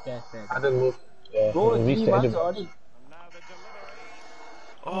 there. I didn't move. Yeah, Go we reached 3 the edge months of already.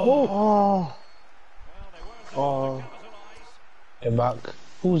 Oh. Oh, Get back.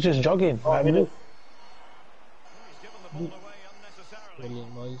 Who's just jogging? Like me.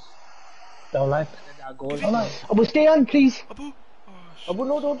 Brilliant, boys. Down line. That goal. Abu, stay on, please. Abu. Abu,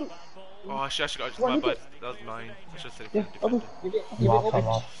 no, don't do. Oh, shit, I should have my bad. That was mine. I should have said it Yeah, for the Abu, defender. give it Mark, open. come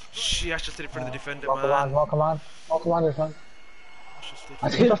on. Shit, I should have said it for the defender, Walk man. on, walk on. Walk on, Irfan. I should have said I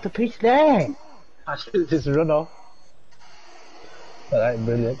it. Get off the pitch there. I should just run off. Alright,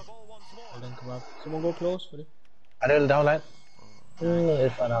 brilliant. Well done, kebab. Someone go close for it. Adil, down line.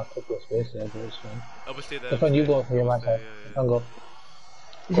 Irfan, I'll take your space there, but it's fine. Abu, stay there. Irfan, you go for your man Yeah, side. yeah, Don't go.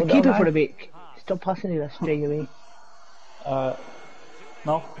 Just Go keep down it for a line. bit. Stop passing it straight away.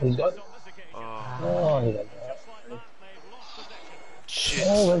 No. He's got. Oh, Oh, he got. shit.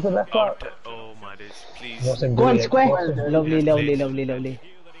 Oh, where's the left back? Oh my days. Please. Mohsin, Go on, brilliant. square. Mohsin. Lovely.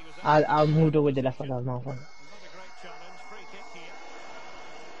 I'll move over the left one. I'll move on.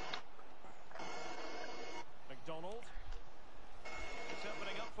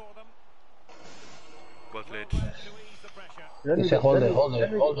 Well played. He said, hold it.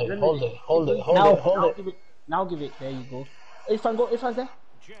 Now give it. There you go. Irfan's there.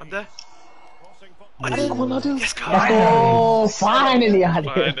 I'm there. Adil. Yes, guys. Let's go. Finally,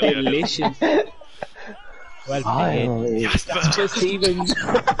 Adil. Finally. Delicious. Well played. Jasper. Stevens.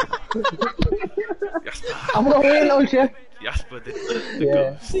 Jasper. I'm going to win, old chef. Jasper did the Yeah.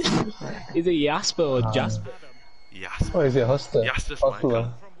 goals. Is it Jasper or Jasper? Jasper. Oh, is he a hustler? Jasper's my Hustler. guy.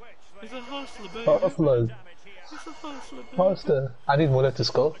 He's a hustler, baby. Hustler. He's a hustler, baby. Hustler. I need Mulla to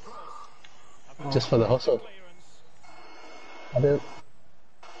score. Just for the hustle. Adil.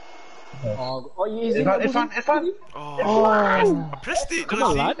 Oh, he's in. Irfan. Oh, pressed it. Come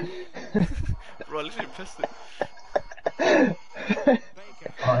on, lad. Bro, I literally pressed it.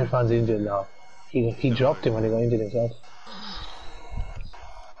 Oh, Irfan's injured now. He dropped him when he got injured himself.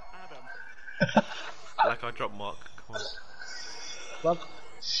 Like I dropped Mark. Come on.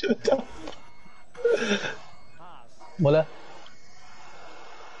 Shut up. Mulla.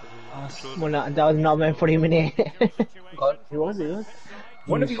 Well, that was not meant for him, innit? He was.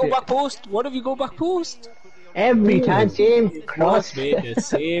 One of you go back post. Every time, same Cross cross. made the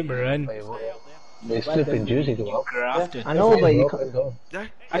same run. He's flipping juicy to go. Grafted. I know, but you Go, can't. go. Yeah.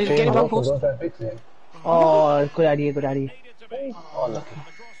 I didn't get it back post. Go try and fix it. Oh, good idea. Oh, lucky.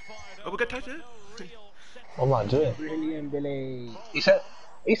 Oh, we got touched it. What am I doing? Brilliant, Billy. He said.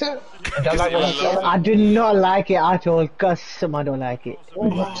 That's like what I said. I do not like it at all. Custom, I don't like it.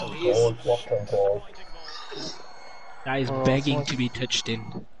 What a goal. That is begging to be touched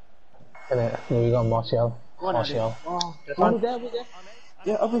in. Innit? We got Martial. Martial. Oh, was there?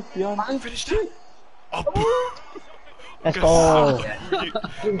 Yeah, Abu, behind. Finish that. Abu. Let's go.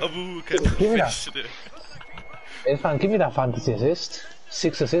 Abu can Give me that. finish it. Irfan, give me that fantasy assist.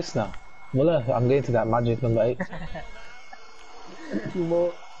 6 assists now. Mulla, I'm getting to that magic number 8. 2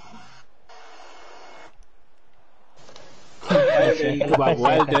 more.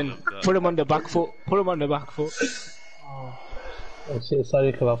 Well done. Put him on the back foot. Oh shit,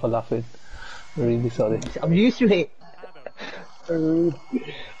 sorry Kebab for laughing. Really sorry. I'm used to it.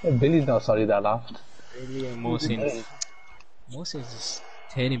 Billy's not sorry that I laughed. Mohsin. Mohsin is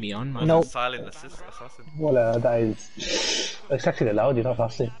turning me on, man. No. Silent assassin. Well, that is. It's actually allowed, you're not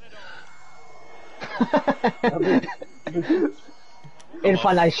fasting.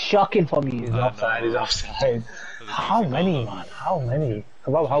 Irfan, that's shocking for me. He's offside, he's offside. How many, man? How many?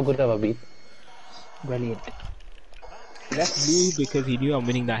 How good have I been? Brilliant. Left blue because he knew I'm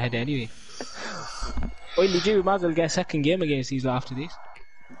winning that head anyway. Oh, legit, we might as well get a second game against these after this.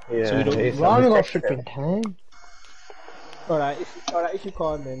 Yeah, So we don't- it's Why have we got unexpected. flipping time? Alright, if you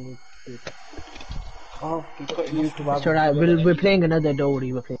can't, then you do it. Oh, you got you to It's alright, we're playing another, don't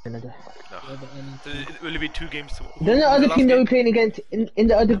worry, we're playing another. Will it be 2 games to... Then the other team that we're playing against, in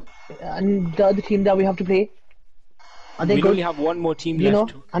the other, and the other team that we have to play, are they We good? only have one more team You know?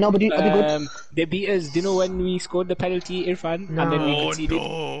 left. I know, but are they good? They beat us. Do you know when we scored the penalty, Irfan? No. And then we Oh conceded?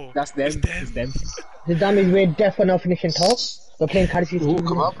 no! That's them. It's them. Does that mean we're definitely not finishing top? We're playing Kardashi's team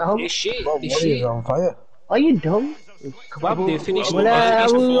now? They shit. Bob, They what is shit. on fire? Are you dumb? Kebab, they finished.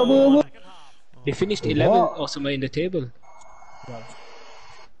 They finished 11th or somewhere in the table.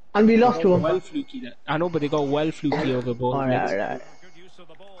 And we lost to Well them. fluky. I know, but they got well fluky over both legs.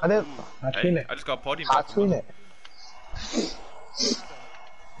 Alright. I've seen it. I just got podium. I've seen it.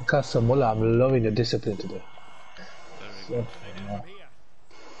 Because Mulla, I'm loving the discipline today.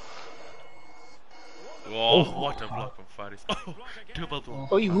 Oh, what a block from Faris. Oh, double block.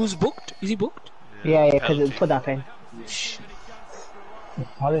 Oh, who's booked? Is he booked? Yeah, because penalty. for that thing.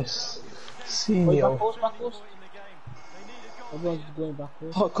 Paris, Back senior. post. Everyone's going back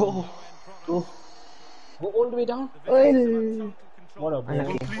post. Oh, go. Go all the way down. Well, What a ball.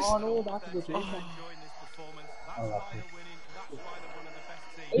 unlucky. Oh no, back to the train.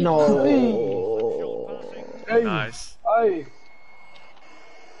 No. Nice. Hey,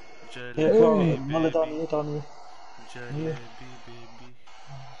 Yeah, Jelly, go on. baby, Mulla down, you down. jelly, baby.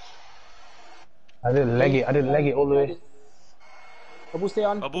 I didn't leg it all the way. Abu, stay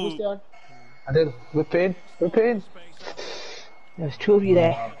on. Abu. Abu, stay on. I did, whip in. There's two of you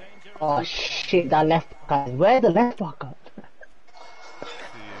there. Oh shit, that left back. Where's the left back at?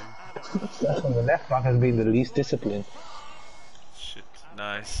 That's when the left back has been the least disciplined. Shit,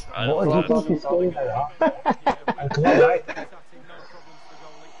 nice. What do you think he's scoring like that? Come on, right?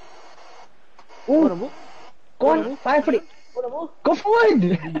 Ooh. Go on, fire for it. Go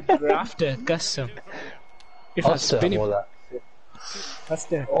forward. After custom. If I Awesome, spin him. Mulla. That's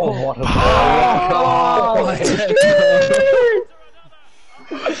there. Oh, what a ball.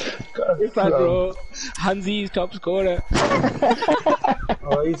 Irfan, bro. Hansi's top scorer.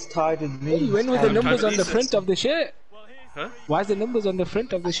 Oh, he's tied with me. When were the numbers on the front of the shirt? Huh? Why's the numbers on the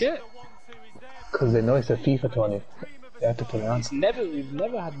front of the shirt? Because they know it's a FIFA tournament. They have to put it on. We've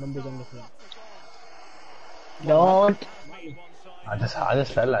never had numbers on the front. Don't. I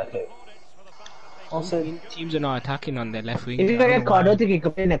just felt like it. Also, Teams are not attacking on their left wing. If you I don't get know caught, I why. don't think you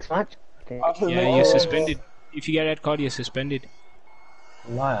can play next match. Yeah, you're suspended. If you get red card, you're suspended.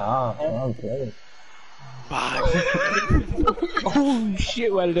 My arm, I'm playing. Oh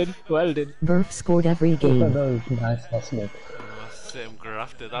shit! Well done. Burf scored every game. That was nice, that's it. I'm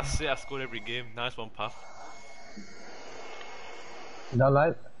grafted. That's it. I scored every game. Nice one, Puff. You don't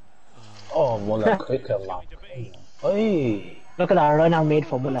like? Oh, Mulla, quicker, man. Oi! Look at that run I made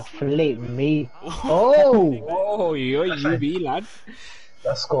for Mulla. Flip me. Oh! Oh, you be lad.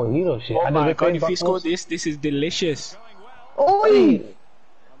 Let's go hero shit. Oh And my they're god! playing If you back score post. this is delicious. Oi!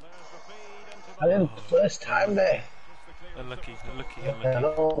 I did first time there. Unlucky.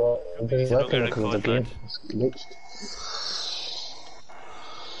 Hello. I'm just working because of the game. Record, It's glitched.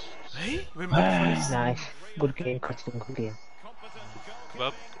 Hey, remember Faris? Nice. Good game, custom, good game.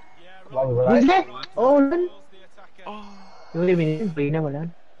 Kebab. Well, Who's right. that? Oh, run. Oh, You live in it, but you never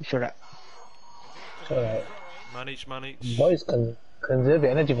learn. It's alright. It's alright. manage. Boys, conserve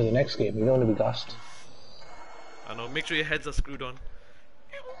your energy for the next game. You don't want to be gassed. I know. Make sure your heads are screwed on.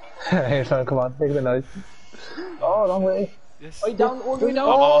 Hey, son, come on, make the noise. Oh, wrong way. Yes. Way down, all the way down.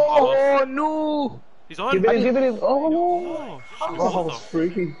 Oh no! He's on. Give it in. Oh, no. Oh, oh, shit.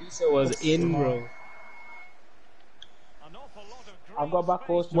 freaky. It was in, bro. I've got back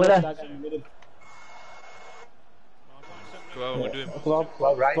post. Mulla. That guy in the middle. Go on, we're doing. Club.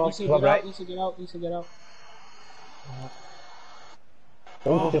 Well, right. Issa, Well, get right. out. Issa, get out. Issa, get out.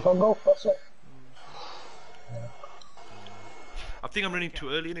 Oh, if I go, what's up? I think I'm running too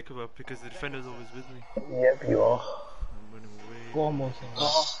early in it, Kebab, because the defender's always with me. Yep, you are. I'm running away. Go on, Mohsin.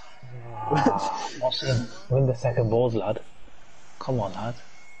 Mohsin, win the second balls, lad. Come on, lad.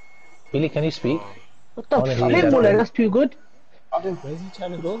 Billy, can you speak? What the I wanna hear flip, that Mulla? one. That's too good. Where's he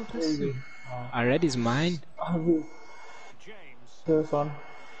trying to go? I read his mind. First one.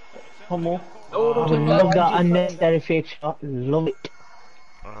 One more. Oh, I don't take love that. that unnecessary fake shot. Love it.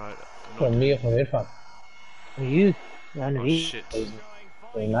 Alright. From me or from Irfan? You. Oh Unreal. shit.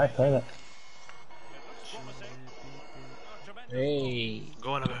 Very nice, isn't it? Hey.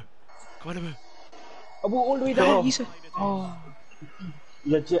 Go on, Abu. Go on, Abu. Abu, all the way down, Issa. Oh.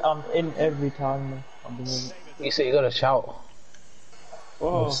 Legit, I'm in every time. Man. I'm the moment. You say you gotta shout.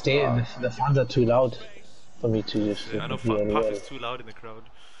 Oh, Stay. The fans are too loud for me to just. I know be anywhere. Puff is too loud in the crowd.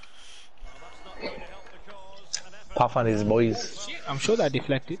 Puff and his boys. I'm sure that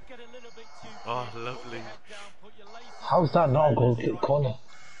deflected. Oh, lovely. How's that not a goal kick corner?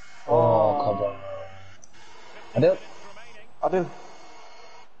 Oh, come on. Adil. Adil.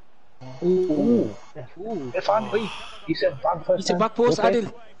 Ooh. Ooh. Irfan, wait. You said back first. It's a time. back post, Okay.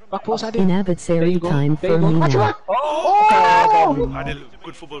 Adil. Back post, Adil. In There adversary you go. time There you for go. Mina. Adil,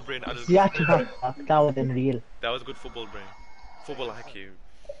 good football brain. Adil, Yeah, that was unreal. that was good football brain. Football IQ.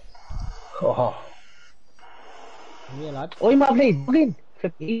 Oh. Yeah, lad. Oh, my blade. Look in.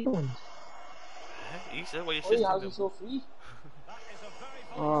 50 ones. Issa, what are you Oh, saying? how's he so free?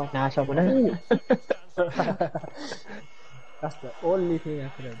 Oh, nah, someone. That's the only thing I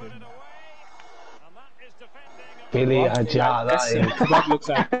could have done. Billy Hajar, that is. That looks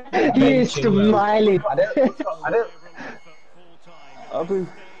like. He is smiling. Adil. Abu.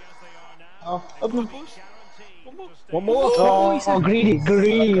 Oh, Abu. One more. Oh, greedy.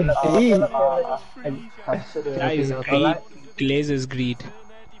 Green. I said it. That is greed. Glazer's greed.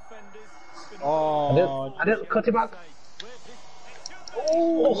 Oh, Adil, cut it back.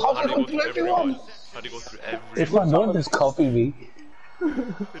 Oh, how How did do you you go go through through everyone? everyone? How do you go through everyone? Irfan, don't just copy me. How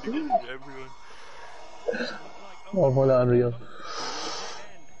do you go through everyone? Oh, Mola, unreal.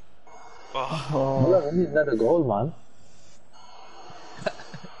 Oh, Mola, when is that a goal, man?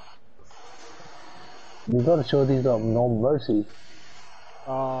 You gotta show these no mercy.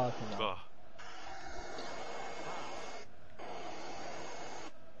 oh, come on. oh.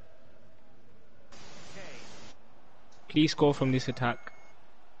 Please score from this attack.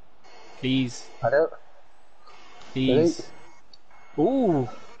 Please. Adil. Please. Ooh.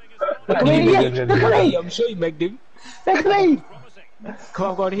 Greedy. Hey, I'm sure you megged him. Look at me. Come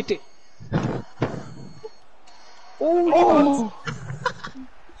on, go on, hit it. Oh.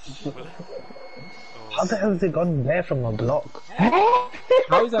 How the hell has it gone there from a block? How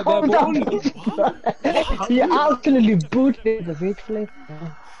is that there? Ball? You absolutely booted the bait play.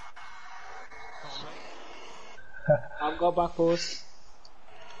 I've got back post.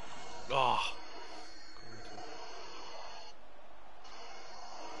 Oh.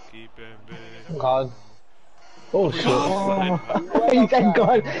 Keep him big. God. Oh shit. Oh, thank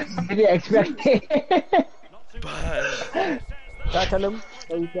God. Didn't expect it. Bad. Can I tell him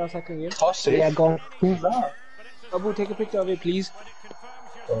that we play our second game? Toss it. Yeah, go. Who's that? Abu, take a picture of it, please.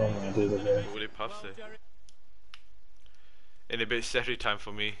 Oh my dude, again. What would it Puff say? In a bit setting time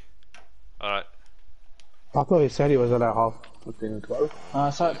for me. Alright. I thought he said he was at like half 15 and 12.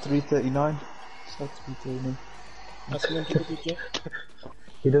 It's at 3:39. It's at 3:39. Let's go and take a picture.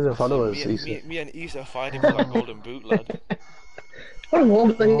 He doesn't follow us, he Me, said. me and Issa fighting for that golden boot, lad. What a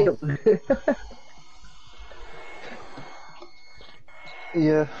woman.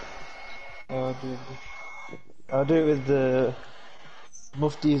 Yeah. I'll do it with the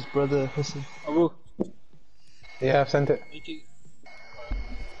Mufti's brother, Hassan. Abu, Yeah, I've sent it. make it.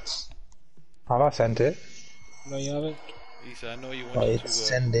 Have I sent it? No, you haven't. Issa, I know you Oh, wanted it's to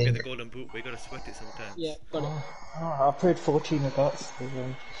sending. get the golden boot, but you gotta sweat it sometimes. Yeah, got it. I played 14 of that, so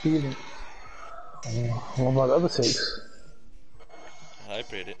I'm feeling. What about the other 6? I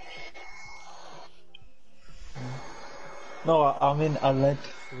prayed it. No, I led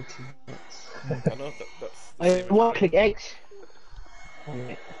 14. I know that's the I same. want click X.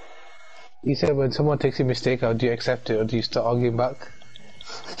 He said when someone takes a mistake out, do you accept it or do you start arguing back?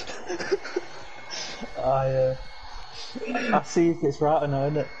 I see if it's right or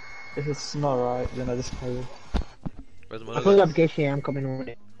not, innit? If it's not right, then I just play it. Where's I put Molana? application, I'm coming on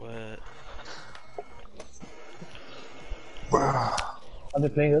it. Where? Are they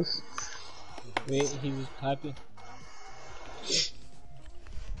playing us? Wait, he was typing.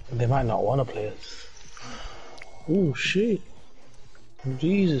 They might not want to play us. Oh shit.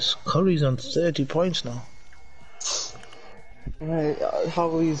 Jesus, Curry's on 30 points now. Right,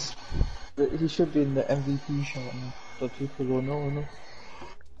 how he should be in the MVP shot now, but people don't know, no?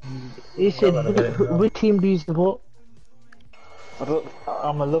 He said, which team do you support?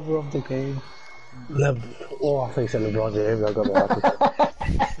 I'm a lover of the game. Oh, I think it's LeBron James. I got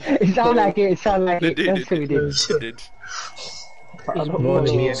my It sound like it, It did, That's what it is. it did. More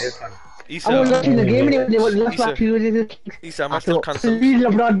than me and Irfan. Eessaa, I was watching the game and they were left Eessaa. back to you. Eessaa, am I still cancelled? Please,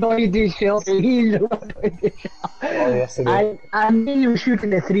 LeBron, don't this show. Please, LeBron, don't this show. Oh, yesterday. I knew you were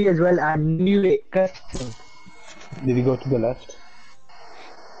shooting a 3 as well. I knew it. Did he go to the left?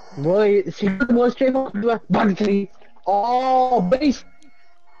 Boy, she got the ball straight off. 1-3. Oh, base.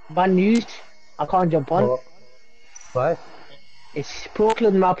 Bad news. I can't jump on. Oh. Why? It's Pro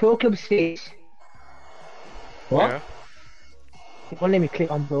Club. My Pro Club stage. What? Yeah. It won't let me click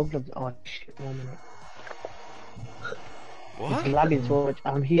on Pro Club. Oh shit! 1 minute. What? It's lagging so much.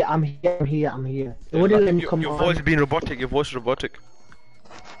 I'm here. It wouldn't let me come Your on. voice is being robotic. Your voice is robotic.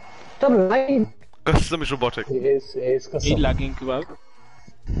 Stop lying. Custom is robotic. It is He custom. lagging kebab.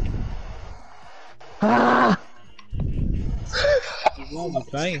 Ah! He's not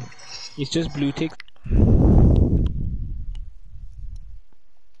replying. It's just blue tick.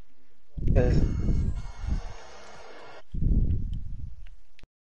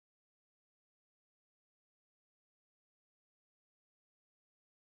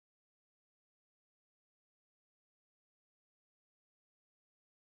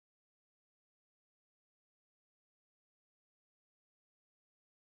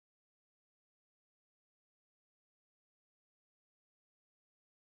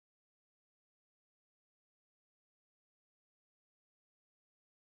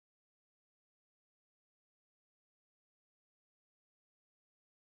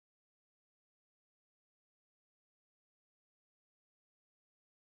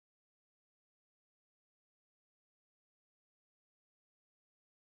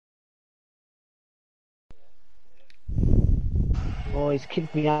 Oh, he's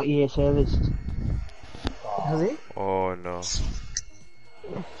kicked me out EA service. Has he? Oh no.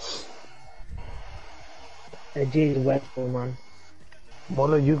 Jay's wet for man.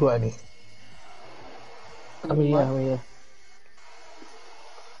 Mola, you got any? I'm here.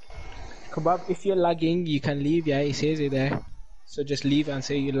 Kebab, if you're lagging, you can leave. Yeah, it says it there. So just leave and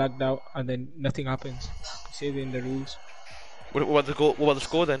say you lagged out, and then nothing happens. It says it in the rules. What about the goal? What about the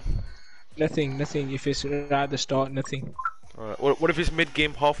score then? Nothing. If it's right at the start, nothing. Alright. What if it's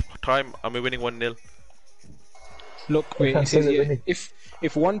mid-game, half time, and we're winning 1-0? Look, wait, it says here,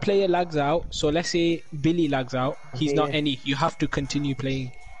 if one player lags out, so let's say Billy lags out, he's not any, you have to continue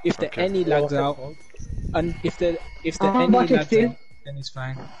playing. If the any lags out, and if the any lags out, then it's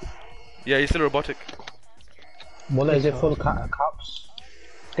fine. Yeah, he's still robotic. Mola, is it full caps?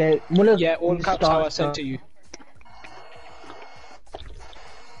 Yeah, all caps how I sent to you.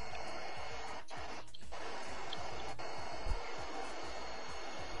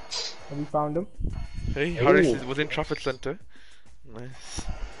 Have you found him? Hey, Harris was in Trafford Centre. Nice.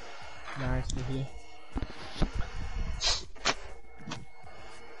 Nice to hear.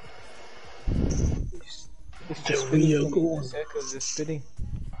 It's just spinning. Circles is spinning.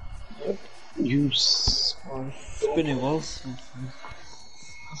 Spinning walls.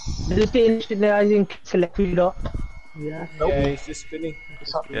 Did you say initializing select reader? Yeah, it's just spinning.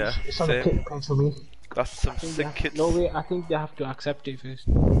 Yeah, It's on the same. kit page for me. That's some sick kits. No way, I think they have to accept it first.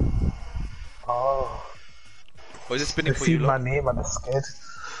 Oh, Oh, is it spinning they for see you? my Lot? name and they're scared.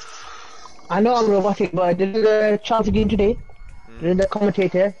 I know I'm robotic, but I did a chance again today. The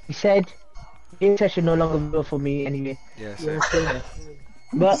commentator, he said, game session no longer go for me anyway. Yeah, same.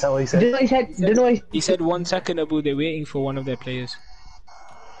 But Is that what he said? did you know he said? Did you know He said 1 second, Abu, they're waiting for one of their players.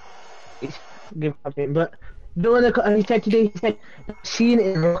 give up him? But the one that he said today, he said, seeing it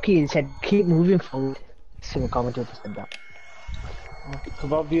in Rocky, he said, keep moving forward. So the commentator said that.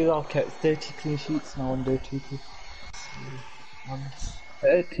 Kebab, you have kept 30 clean sheets now under 2-2.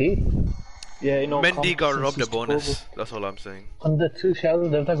 30? Yeah, in all Mendy comps got since robbed a he's took bonus. over. That's all I'm saying. Under 2 shells,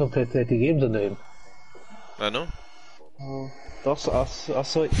 they've never played 30 games under him. I know. Oh, that's what I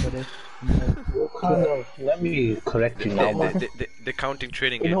saw it today. Kind of, let me correct you now, man. They're counting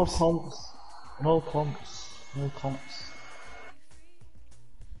training In all games. comps. No comps.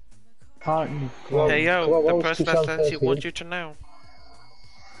 Apparently. Hey yo, What the was person that says he 2013? wants you to know.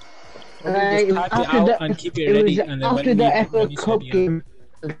 Just type it after out the- and keep it it ready, was and then after when the we FA when you Cup said, yeah. game,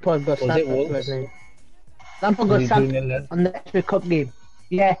 Lampard got Was sacked. it Wolves? That's his name. Lampard got Did he do sacked nil-nil? on the FA Cup game.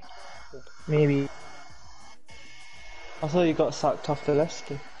 Yeah, maybe. I thought you got sacked after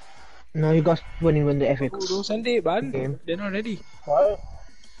Leicester. No, he got when he won the FA Cup. Oh, don't send it, man. Game. They're not ready. What?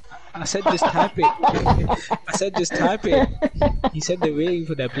 I said just type it. I said just type it. He said they're waiting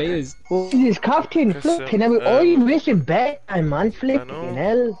for their players. Oh, he's captain. Yes, Flipping every. Oh, you wasting bad time, man. know. Flipping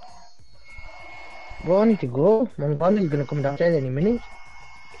hell. Bro, I need to go. Mongolia is gonna come downstairs any minute.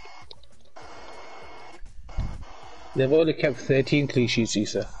 They've only kept 13 clean sheets,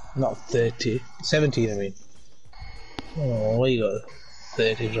 Issa. Not 30. 17, I mean. Oh, where you got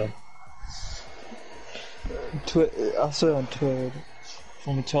 30 from? I saw it on Twitter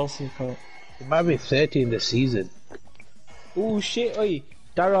from the Chelsea account. It might be 30 in the season. Oh shit, oi.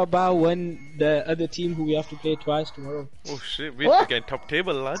 Daraba won the other team who we have to play twice tomorrow. Oh shit, we're getting top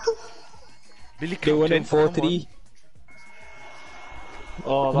table, lad. Billy They won in captain, 4-3.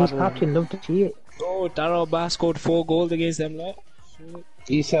 Oh, He's that captain, love to see it. Oh, Daraba scored 4 goals against them, lot.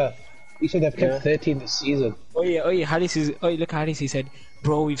 Eessaa, they've kept 30 in the season. Oh yeah, Harris is. Oh, look, Harris. He said,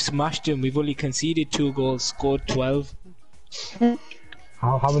 "Bro, we've smashed them. We've only conceded 2 goals, scored 12."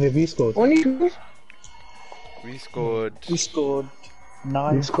 How many have we scored? Only 2? We scored. we scored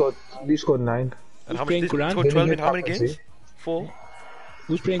 9. We scored 9. And how playing much did we Quran? score? 12 in how many Captaincy. games? 4.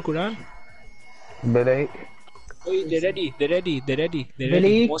 Who's playing Quran? Billy. Oh, they're ready.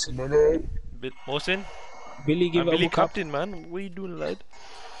 Billy. Mohsin. Mohsin? Billy, give Billy Abu cap. captain, man. What are you doing, lad?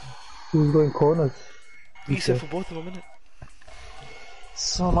 Who's going corners? Eessaa for both of them, innit?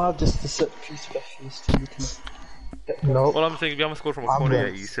 Somehow just the set piece specialist. You can No. Well, I'm saying we haven't scored from a corner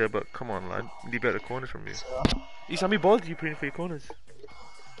yet, Eessaa, but come on, lad. We need better corners from you. Eessaa, how many balls do you put in for your corners?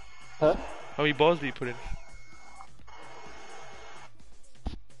 Huh? How many balls do you put in?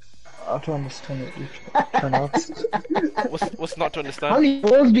 I don't understand what you're trying to ask. What's not to How understand? many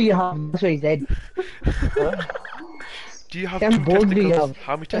balls do you have? That's what he said. Do you have Them 2 balls do you testicles? have?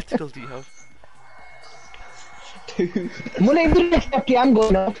 How many testicles do you have? Mullah, if you accept it, I'm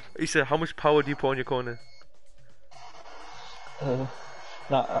going up. Eessaa, how much power do you put on your corner?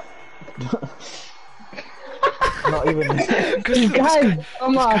 Nah, not even. These guys,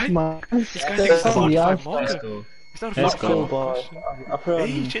 come on, man. This guy thinks it's a Somebody else. 45 marker. It's not a Let's 45 go. marker. I put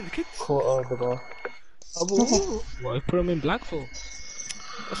Hey, on change the kits. quarter of the ball. Why put him in black for?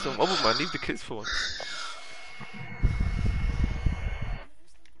 That's some Abu, man. Leave the kits for once.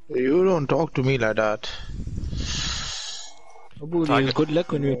 You don't talk to me like that. Abu, it was good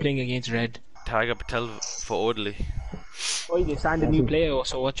luck when we were playing against Red. Tiger Patel for orderly. Oh, they signed a new player,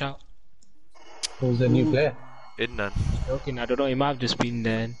 so watch out. Who's the new player? Idnan. Okay, I don't know. It might have just been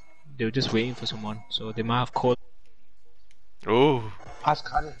then. They were just waiting for someone, so they might have called. Oh, Ask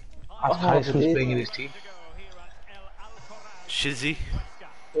Harris who's playing in his team. Shizzy.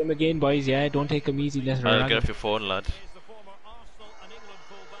 Him again, boys. Yeah, don't take him easy. Let's Get relax. off your phone, lad.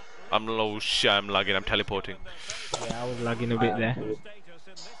 I'm low shit, I'm lagging, I'm teleporting. Yeah, I was lagging a bit there.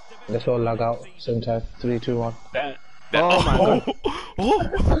 Let's all log out. Same time. 3, 2, 1. Oh my god. Oh!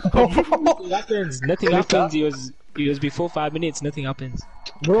 Nothing happens. Nothing happens. He was before 5 minutes. Nothing happens.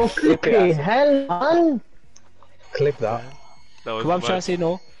 Bro, click it. Hell, man. Click that. That was Come on, mad. try to say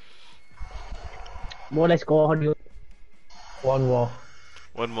no. More, let's go. How One more.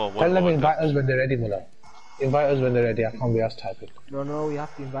 One more. Tell them invite us when they're ready, Mullah. Invite us when they're ready. I can't be asked typing. No, we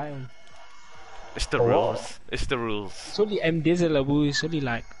have to invite him. It's the rules. It's the rules. It's only M Dizzle, Abu. It's only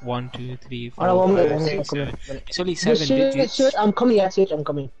like 1, 2, 3, 4, I want 5, me. 6, 7. It's only 7 digits. Search, I'm coming, yeah, search, I'm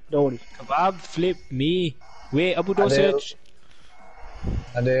coming. Don't worry. Kebab, flip, me. Wait, Abu, don't Adele. search.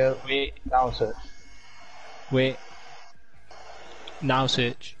 Adele, Wait, now search. wait. Now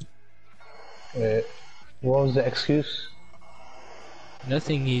search. What was the excuse?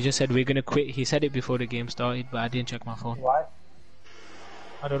 Nothing, he just said we're gonna quit. He said it before the game started, but I didn't check my phone. Why?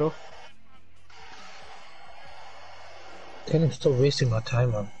 I don't know. Can you stop wasting my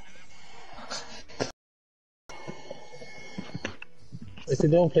time, man? If we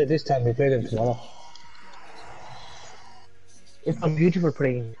don't play this time, we play them tomorrow. It's a beautiful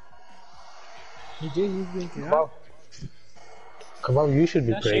praying. He's drinking Kebab. Kebab, you should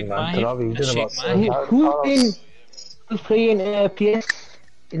be That praying, shake man. my Kebab, you've head. done about That shake my Who's playing PS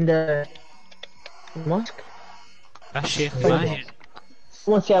in the mosque? That shit my head.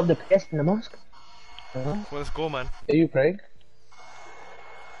 Who wants to have the PS in the mosque? Well, let's go, man. Are you praying?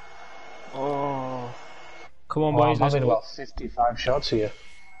 Oh, Come on, Oh, boys, I'm let's having go. about 55 shots here.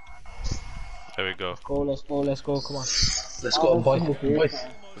 There we go. Let's go, come on. Let's go, boys. Boys.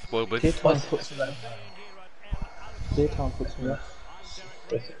 Let's go, boys. daytime puts me there. Daytime puts me there.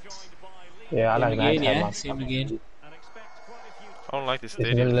 Yeah, I like that. Again, yeah, man. same again. I don't like this It's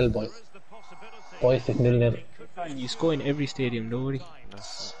stadium. 0-0, boys. Boys, it's 0-0. You score in every stadium, don't worry.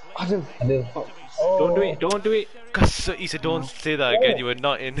 Adil. Don't do it. Cause Issa, don't say that again. You were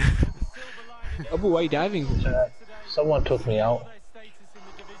not in. Abu, why are you diving? Someone took me out.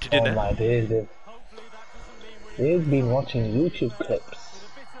 to Oh dinner. my days, they've been watching YouTube clips.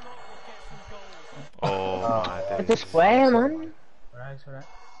 Oh my It's a days. square, man. Alright.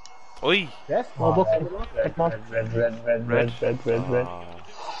 Oi. Oh, book. Red.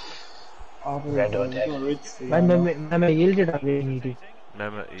 Red on deck. मैं yielded up really needy.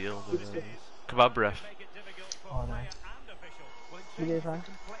 Mema eel. Kebab ref. Oh, nice.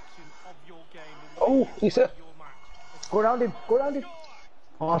 Oh, Issa. Go round him. Go round him.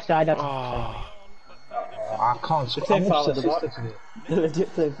 Offside. Oh, I can't. Play I'm foul just at the back. assisted to it.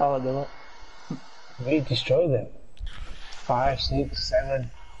 Legit play foul at the back. We destroy them. 5, 6,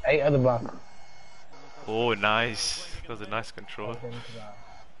 7, 8 at the back. oh, nice. That was a nice control.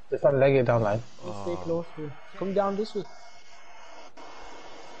 If I leg it down like. Stay close to him. Come down this way.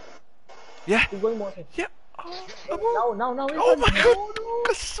 Yeah. Keep going, Mohsin. Yeah. Now. Oh my god.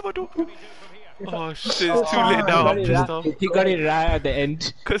 Oh shit, it's too late now. I'm pissed off. He got it right at the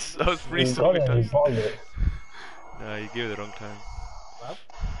end. Cause I was free You so got many it, you times. balled it. Nah, you gave it the wrong time.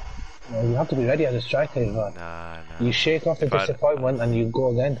 No, you have to be ready as a striker, man. Nah. You shake off the If I- disappointment and you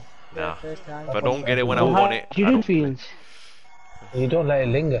go again. Nah. First time. If I don't get it when I want it, I You don't feel. You don't let it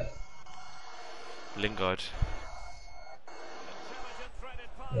linger. Lingard.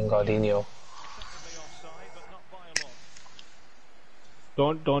 Lingardinho.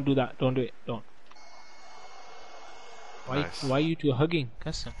 Don't do that. Don't do it. Don't. Nice. Why are you two hugging?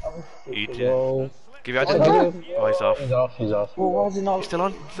 Custom. Eat it. Go. Give you out Oh, to give Oh, he's off. He's off, he's off. Oh, why is he not? He's still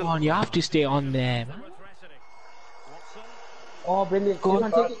on. Come on, you have to stay on there, man. Oh, brilliant. Go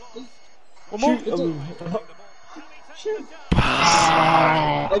on, take it. Shoot.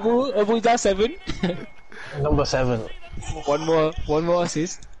 Abu, is that 7? Number 7. one more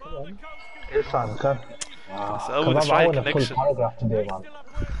assist. Irfan, come. So, Come the on, I strike want a full connection. paragraph today, man.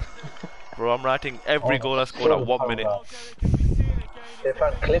 Bro, I'm writing every goal I scored at 1 minute.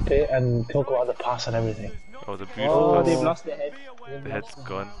 Irfan, clip it and talk about the pass and everything. That was a beautiful Oh, pass. they've lost their head. The head's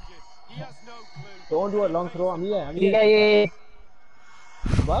gone. Don't do a long throw. I'm here. Yeah.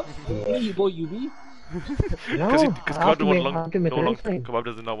 What? You boy, you be. Because No, Kebab don't want long, I have to make no a long, difference. Kebab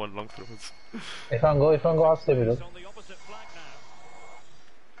does not want long throws. Irfan, go, I'll stay with him.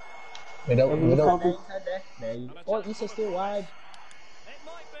 Without. There you go. Oh, Issa still wide.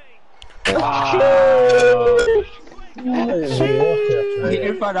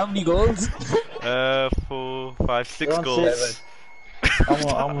 Irfan, how many goals? 4, 5, 6 You're on goals. 6.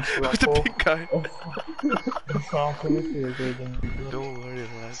 I'm Who's the big guy? on Don't worry,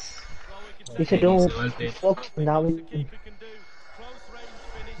 lads. He said, don't focus on that one.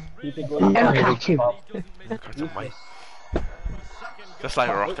 Keep it going. Never catch him. Cards on mic. Just like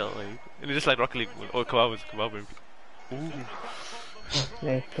Rocket League. Just like Rocket League. Oh, Kebab. Ooh.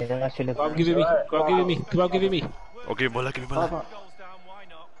 Okay, that's really Come give it me. Come give it me. Okay, Mulla, give me Mulla.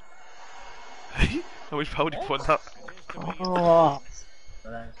 Hey, how much power do you put on that? Oh,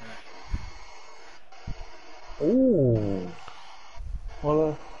 Ooh.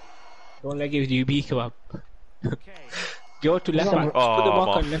 Well, Don't let give you B kebab. Go to left back. Oh, Put the I'm mark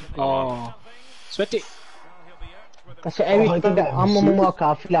off. on left. I'm off. Oh. Sweat it. that's everything that I'm a mark.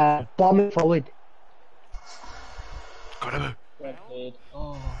 I feel like bombing forward. Got him.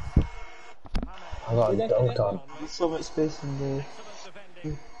 Oh. I got dunked on. there's so much space in there.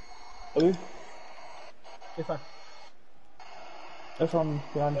 Abu, if I'm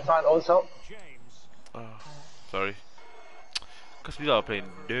behind. Irfan, also. Oh, sorry. Because we are playing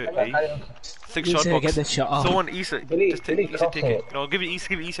dirt, eh? 6 shot Issa, box. get the shot off. Someone Issa, Billy, just take Billy, Issa, cross take it. it. No, give it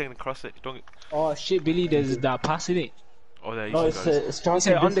Issa and cross it. Don't. Oh shit, Billy, there's that pass in it. Oh, there No, Issa it's guys. it's striking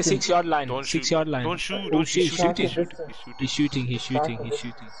Issa on the distance. 6 yard line. Don't 6 shoot. yard line. Don't shoot. Oh, Don't shit, shoot. shooting. He's shooting. He's shooting. He's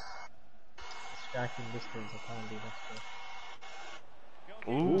shooting. Striking distance, apparently. That's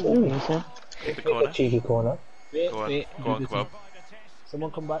Ooh, Yes, sir. hit the Take a corner. cheeky corner. good. Go on, Wait. go on, Kebab.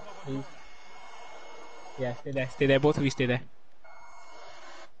 Someone come back, please. Yeah, stay there. Stay there. Both of you stay there.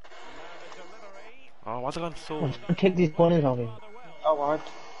 Oh, what's it gone so? Take these corners off him. Out wide.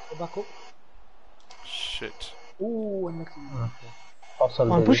 Go back up. Shit. Ooh, and next Hustle,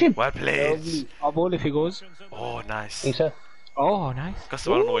 Come on, push him. Well played. I'll ball if he goes. Oh, nice. Issa. Oh, nice. Because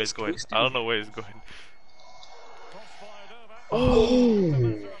I don't know where he's going. I don't know where he's going.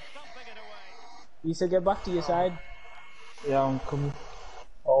 You said get back to your side. Yeah, I'm coming.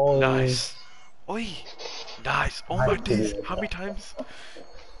 Oh, Nice. Oi. Nice. Oh my days. How many times?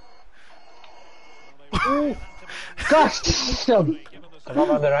 Gosh, stop.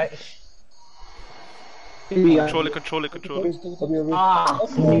 Come on the right. Control it, control it, control it. Ah,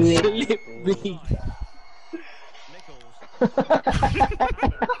 knew it. Flip me.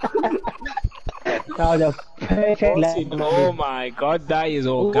 That was a perfect line. Oh my god, that is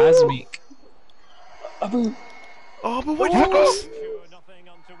orgasmic. Oh, but why did you cross?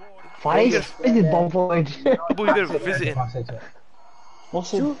 Five? This is bomb forward. Boy, you're visiting.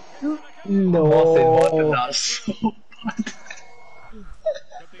 Mohsin. No.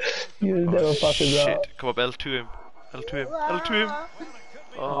 You'll never pass it out. Shit. Come up, L to him. L to him. L to him.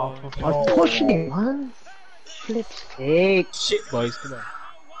 Oh. I'm pushing him, man. Flip's fake. Shit, boys, come on.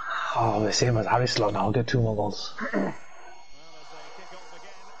 Oh, the same as Harislan now. I'll get 2 more goals.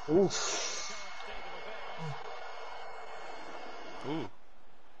 Oof. Ooh.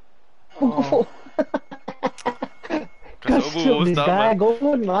 Oh. Abu, what was This that, guy, man? go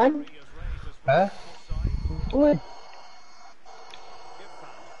on, man. Huh? Good.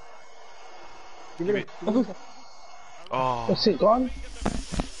 Give it. Oh. What's it gone?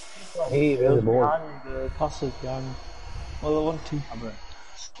 Hey, where's the ball? Behind the passes behind. Well, I want to.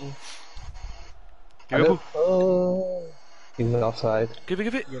 Give it, Abu. Oh, he's offside. Give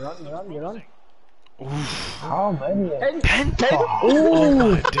it. You're on. Oof. How many? Pen.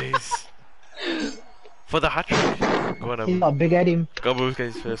 Oh my days. For the hat trick. Go on, He's Abu. got big at him. Go, Abu, get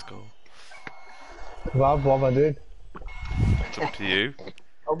his first goal. Rob, what am I doing? It's up to you.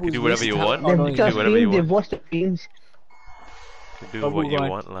 Abu's You do whatever you missed want. out. They've no, You just do whatever you been, they've want. watched the films. You can do what you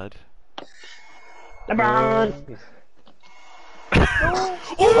want, lad. LeBron.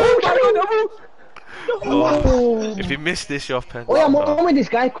 Oh, if you miss this, you're off pen. Oh yeah, I'm on with this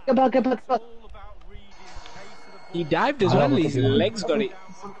guy. Get back. He dived as well. His legs got it.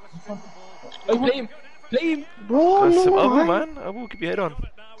 Oh, play him. Bro, That's some no, Abu, man. man. Abu, keep your head on.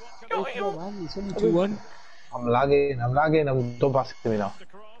 Oh, man, it's only 2-1. I'm lagging. Don't pass it to me now.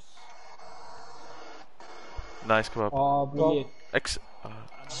 Nice kebab. Oh, brilliant.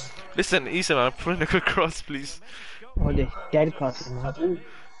 Listen, Ethan, I'm putting a good cross, please. Oh, the dead crossing, man.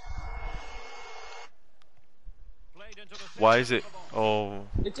 Why is it? Oh.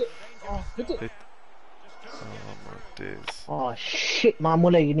 Hit it. Oh, hit it. Oh my days. Oh shit, man,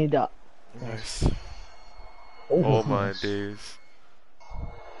 Mulla, you need that. Nice. Oh my days.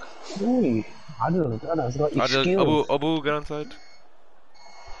 Ooh, I don't know. That's not your skill. Abu, get on side.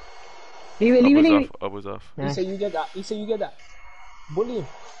 Leave it. Abu's off. He said you get that. Bully him.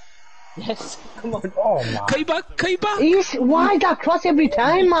 Yes, come on. Oh my. Kaiba. Why that cross every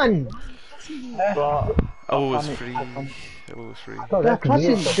time, man? Abu was free. That cross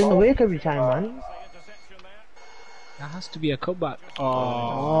doesn't work every time, man. That has to be a cutback.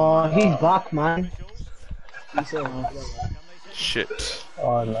 Oh, he's back, man. Shit.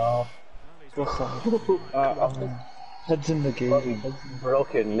 Oh no. Heads in the game.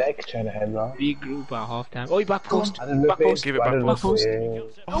 Broke your leg trying to head round. Regroup at half time. Oh, he back post. Give it back post.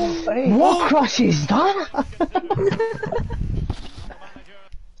 What cross is that?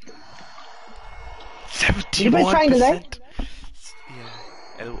 71%.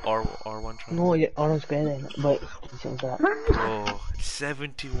 Yeah. R1 triangle. No, yeah, orange better, but it's that. Oh,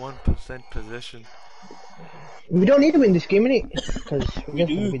 71% possession. We don't need to win this game, innit? Because we're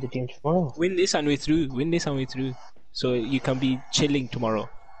just gonna be the team tomorrow. Win this and we're through. So you can be chilling tomorrow.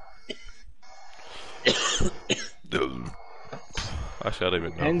 Actually, I don't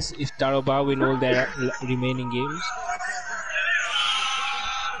even know. Hence, if Darabah win all their remaining games.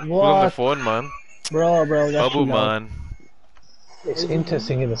 Who's on the What? phone, man? Bro, that's Abu, too loud. man. It's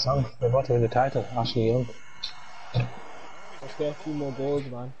interesting in the song. They're about to win the title. Ashley Young. Let's get a few more goals,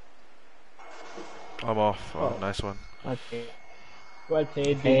 man. I'm off. Oh, nice one. Okay. Well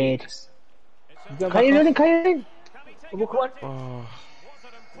played, Eight. Can Can you run? Come on. Oh,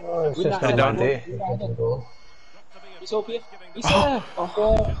 Oh, it's Win just that not down. my day. He's up here. He's there.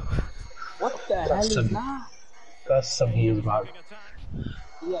 Oh. What the hell is some- that? That's some heels, man.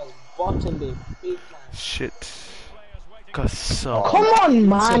 Yeah, bottled it. Big time. shit. Got some. Come on,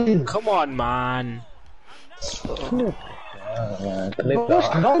 man! Come on, man. Clip What's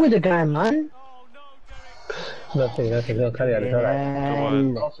that. wrong with the guy, man? Nothing. Don't carry it. It's alright.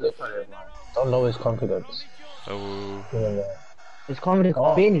 on. Don't flip on it, man. Don't lower his confidence. Oh, His confidence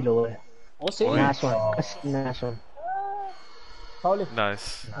can't be any lower. What's it? Nice one. That's a nice one. Foul it.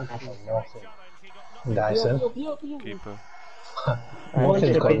 nice. Dyson. Keeper.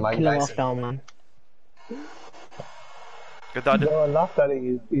 Mohsin's Kill called Mike him off Dyson. down, man. Good dad. No, I laughed at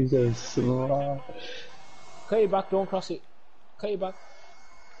it. He's a slow. Cut it back, don't cross it. Cut it back.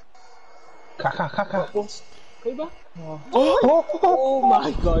 Kaka. Cut it back. Oh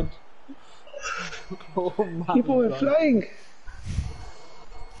my god. Oh my People were god. flying.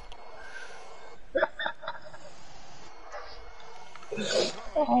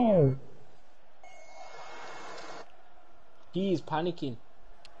 Oh. He is panicking.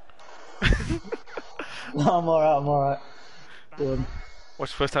 No, I'm alright.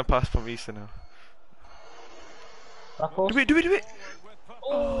 What's the first time pass from Easter now? Back post. Do it.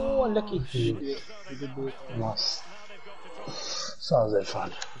 Oh, unlucky. He did it. Lost. Sounds like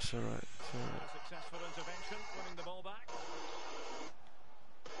fun. It's alright.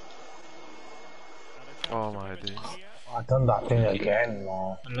 Oh my days. I've done that thing again,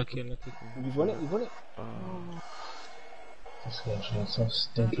 man. Unlucky. You've won it. Oh. This game's been so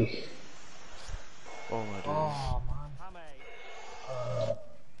stinky. Oh my days. Oh man.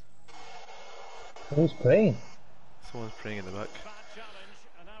 Who's praying? Someone's praying in the back.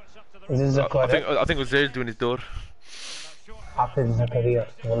 Is this I think Uzair's doing his door. Hafiz Zakaria,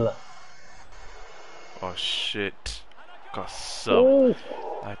 mulla. Oh shit. Got sub.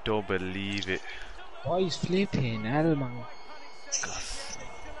 I don't believe it. Oh, he's flipping, hell man.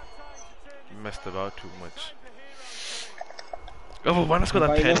 Messed about too much. Oh, why not score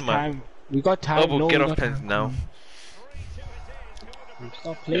that pen, man? We got time. Oh, get off pens now.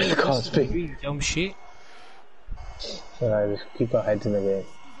 Stop playing. Can't speak. Dumb shit. Alright, just keep our heads in the game.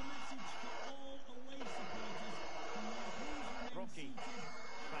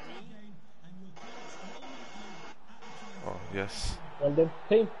 Oh, yes. Well then,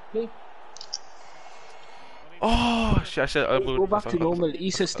 play. Oh, shit, I said I Go back to normal.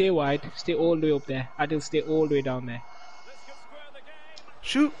 Issa, stay wide. Stay all the way up there. Adil, stay all the way down there.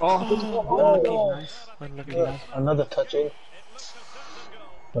 Shoot! Oh, nice. Unlucky. Another touch in.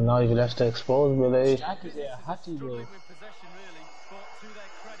 But now you'll have to expose, really. That is a hattie, bro.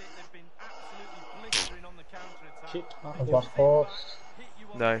 Shit. Back post.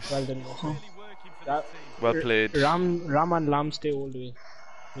 Nice. Well done, Mohsin. Well played. Ram and Lam stay all the way.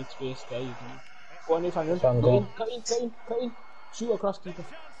 Mid space there, you can. Go on, Go. cut in. Shoot across keeper.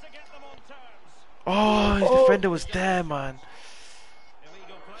 Oh, his defender was there, man.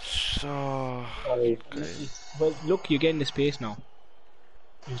 So. Okay. Well, look, you're getting the space now.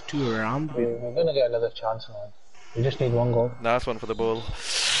 There's two around. We're gonna get another chance, man. We just need one goal. Nice one for the ball.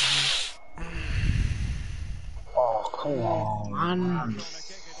 Oh, come on. Man.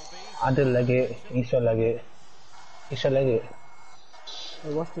 Adil leg it. Issa leg it. Issa leg it.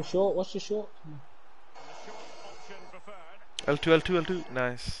 Hey, what's the shot? L2.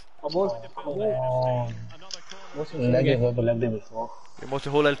 Nice. Oh. What's the Leg it where we legged it before. You must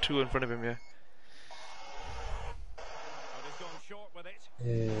hold L2 in front of him, yeah.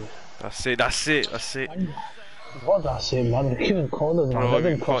 Yeah. That's it. What that's it, man? We're keeping corners, man. Bro, Let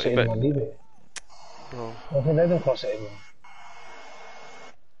them you cross it can't- in, man. Leave it. Bro, Okay, let them cross it in, man.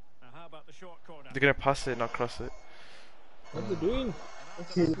 they're gonna pass it, not cross it. What are they doing?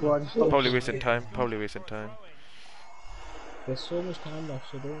 Probably wasting time. There's so much time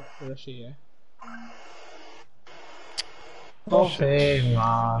left, so don't rush it, yeah? Oh, shame,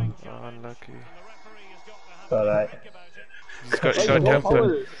 man. Oh, unlucky. It's alright. He's got a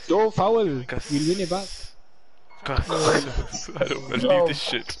temper. Don't foul. Gus. We'll win it back. Gus. I don't believe this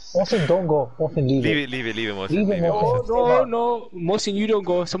shit. Mohsin, don't go. Mohsin, leave it. Leave it, Mohsin. Leave it, Mohsin. No. Mohsin, you don't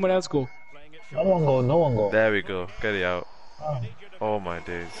go. Someone else go. No one go. There we go. Get it out. Oh. Oh my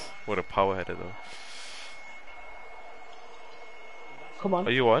days. What a power header though. Come on.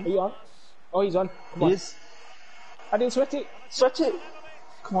 Are you on? Oh, he's on. Come on. Yes. I didn't sweat it.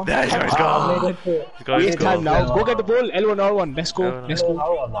 Come on. There, he's gone. It's time now. Go get the ball. L1, R1. Let's go.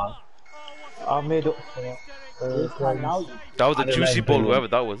 I made up. That was a juicy ball, whoever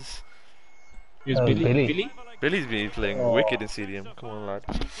that was. It was Billy. Billy's been playing wicked in CDM. Come on, lad.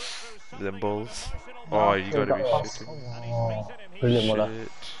 Them balls. Oh, you gotta be shitting. Brilliant, Mulla.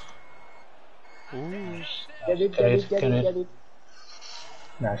 Ooh. Get it.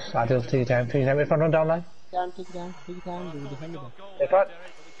 Nice. Adil, take your time. In front, run down line. Take it down. We'll defend it. In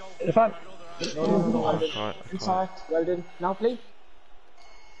front. No. I can't. Inside. Well done. Now play.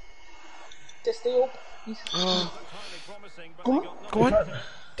 Just stay up. Go on.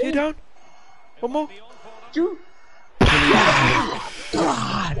 Tear down. One more. Two.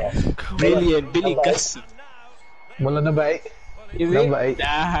 Brilliant. Billy Gussie. Mulla number 8. Is Number it? 8.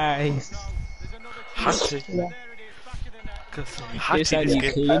 Nice. Hat-trick. It's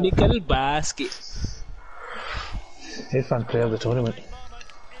a clinical basket. Irfan player of the tournament.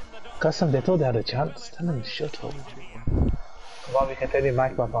 Custom, they thought they had a chance. Tell them to shut up. Come on, we can turn your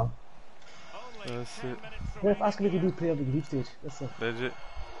mic back on. That's it. Ref, ask him if he did play of the league stage. That's it. Legit.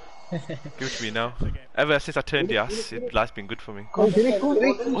 Give it to me now. Ever since I turned the ass, life's been good for me. Go, Billy.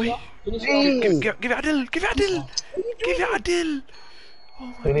 Oi. Give it Adil.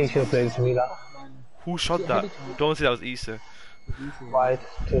 Billy should have played Mila. Who shot that? Don't say that was Issa. Wide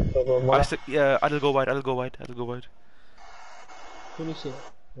to Mulla. I said, yeah, Adil go wide. Finish it.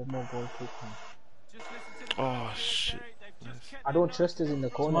 One more goal, quick. Oh shit. Nice. I don't trust us in the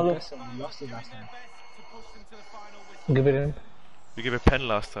corner. We lost it last time. Give it in. We gave a pen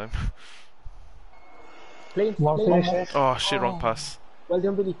last time. Play. Come on, finish it. Oh shit, wrong pass. Well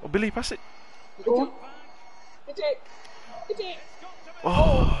done, Billy. Oh, Billy, pass it. Hit it.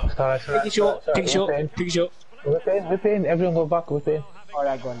 Oh. Take a shot. Whip in. Everyone go back. Whip in.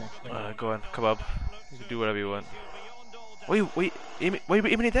 Alright, go on next. Go on, kebab. You can do whatever you want. Wait, what are you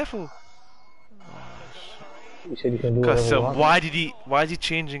aiming it there for? You said you can do whatever you want. Why is he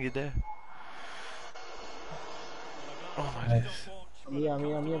changing it there? Oh my goodness. Mia,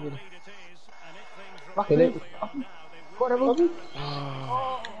 Billy. Kill it. What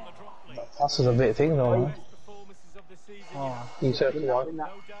Pass is a bit thing though, man. Oh, You circle one.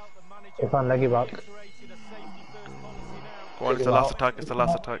 You can't leg it back. Go on, it's the last attack. It's the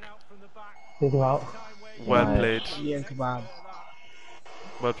last attack. Take him out. Well played. Ian Kebab.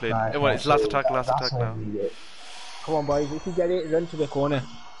 Well played. Nice, Everyone, it's last attack. Last That's attack now. how you do it. Come on, boys. If you get it, run to the corner.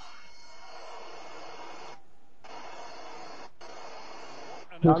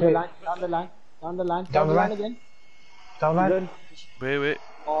 Down the line. Down the line again. Down line. Run. Wait.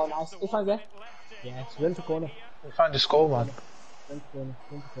 Oh, nice. If I'm there. Yes, run to corner. We find the score, man. Run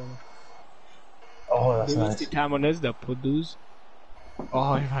to corner. Oh, that's They nice. wasted time on us, the produce.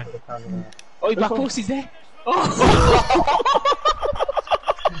 Oh, man. Oh, Black Horse is there.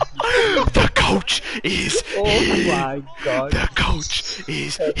 The coach is Oh here. my god. The coach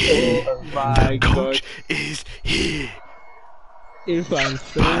is here. My The coach is here. Irfan,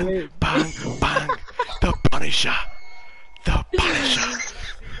 Bang, bang, bang. The Punisher. The Punisher.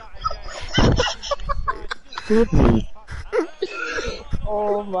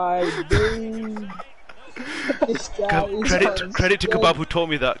 Oh my days. This guy is Credit to Kebab who taught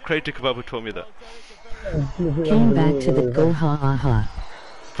me that. Credit to Kebab who taught me that. Came back to the go ha ha ha.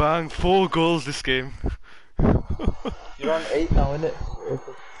 Bang, 4 goals this game. You're on 8 now, innit?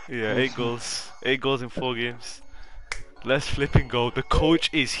 Yeah, 8 goals. 8 goals in 4 games. Let's flipping go. The coach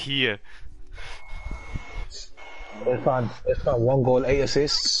is here. Irfan, 1 goal, 8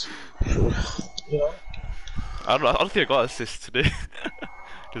 assists. You know? I don't think I got assists today.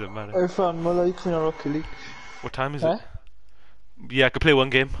 Doesn't matter. Irfan, mulla, you coming on Rocket League? What time is it? Yeah, I could play one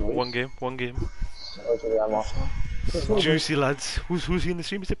game. One game. Okay, I'm off. Juicy lads. Who's he in the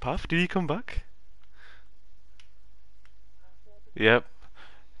stream? Is it Puff? Did he come back? Yep.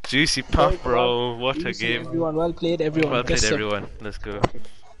 Juicy Puff, bro. What a game. Everyone, well played, everyone. Well played, Guess so. everyone. Let's go.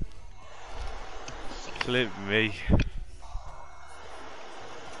 Flip me.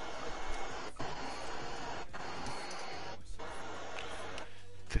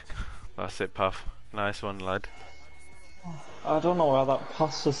 That's it, Puff. Nice one, lad. I don't know why that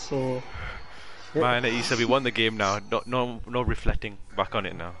pass was so... Man, he said we won the game now. No reflecting back on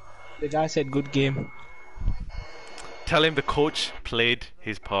it now. The guy said good game. Tell him the coach played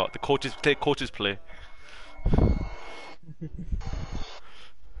his part. The coaches play.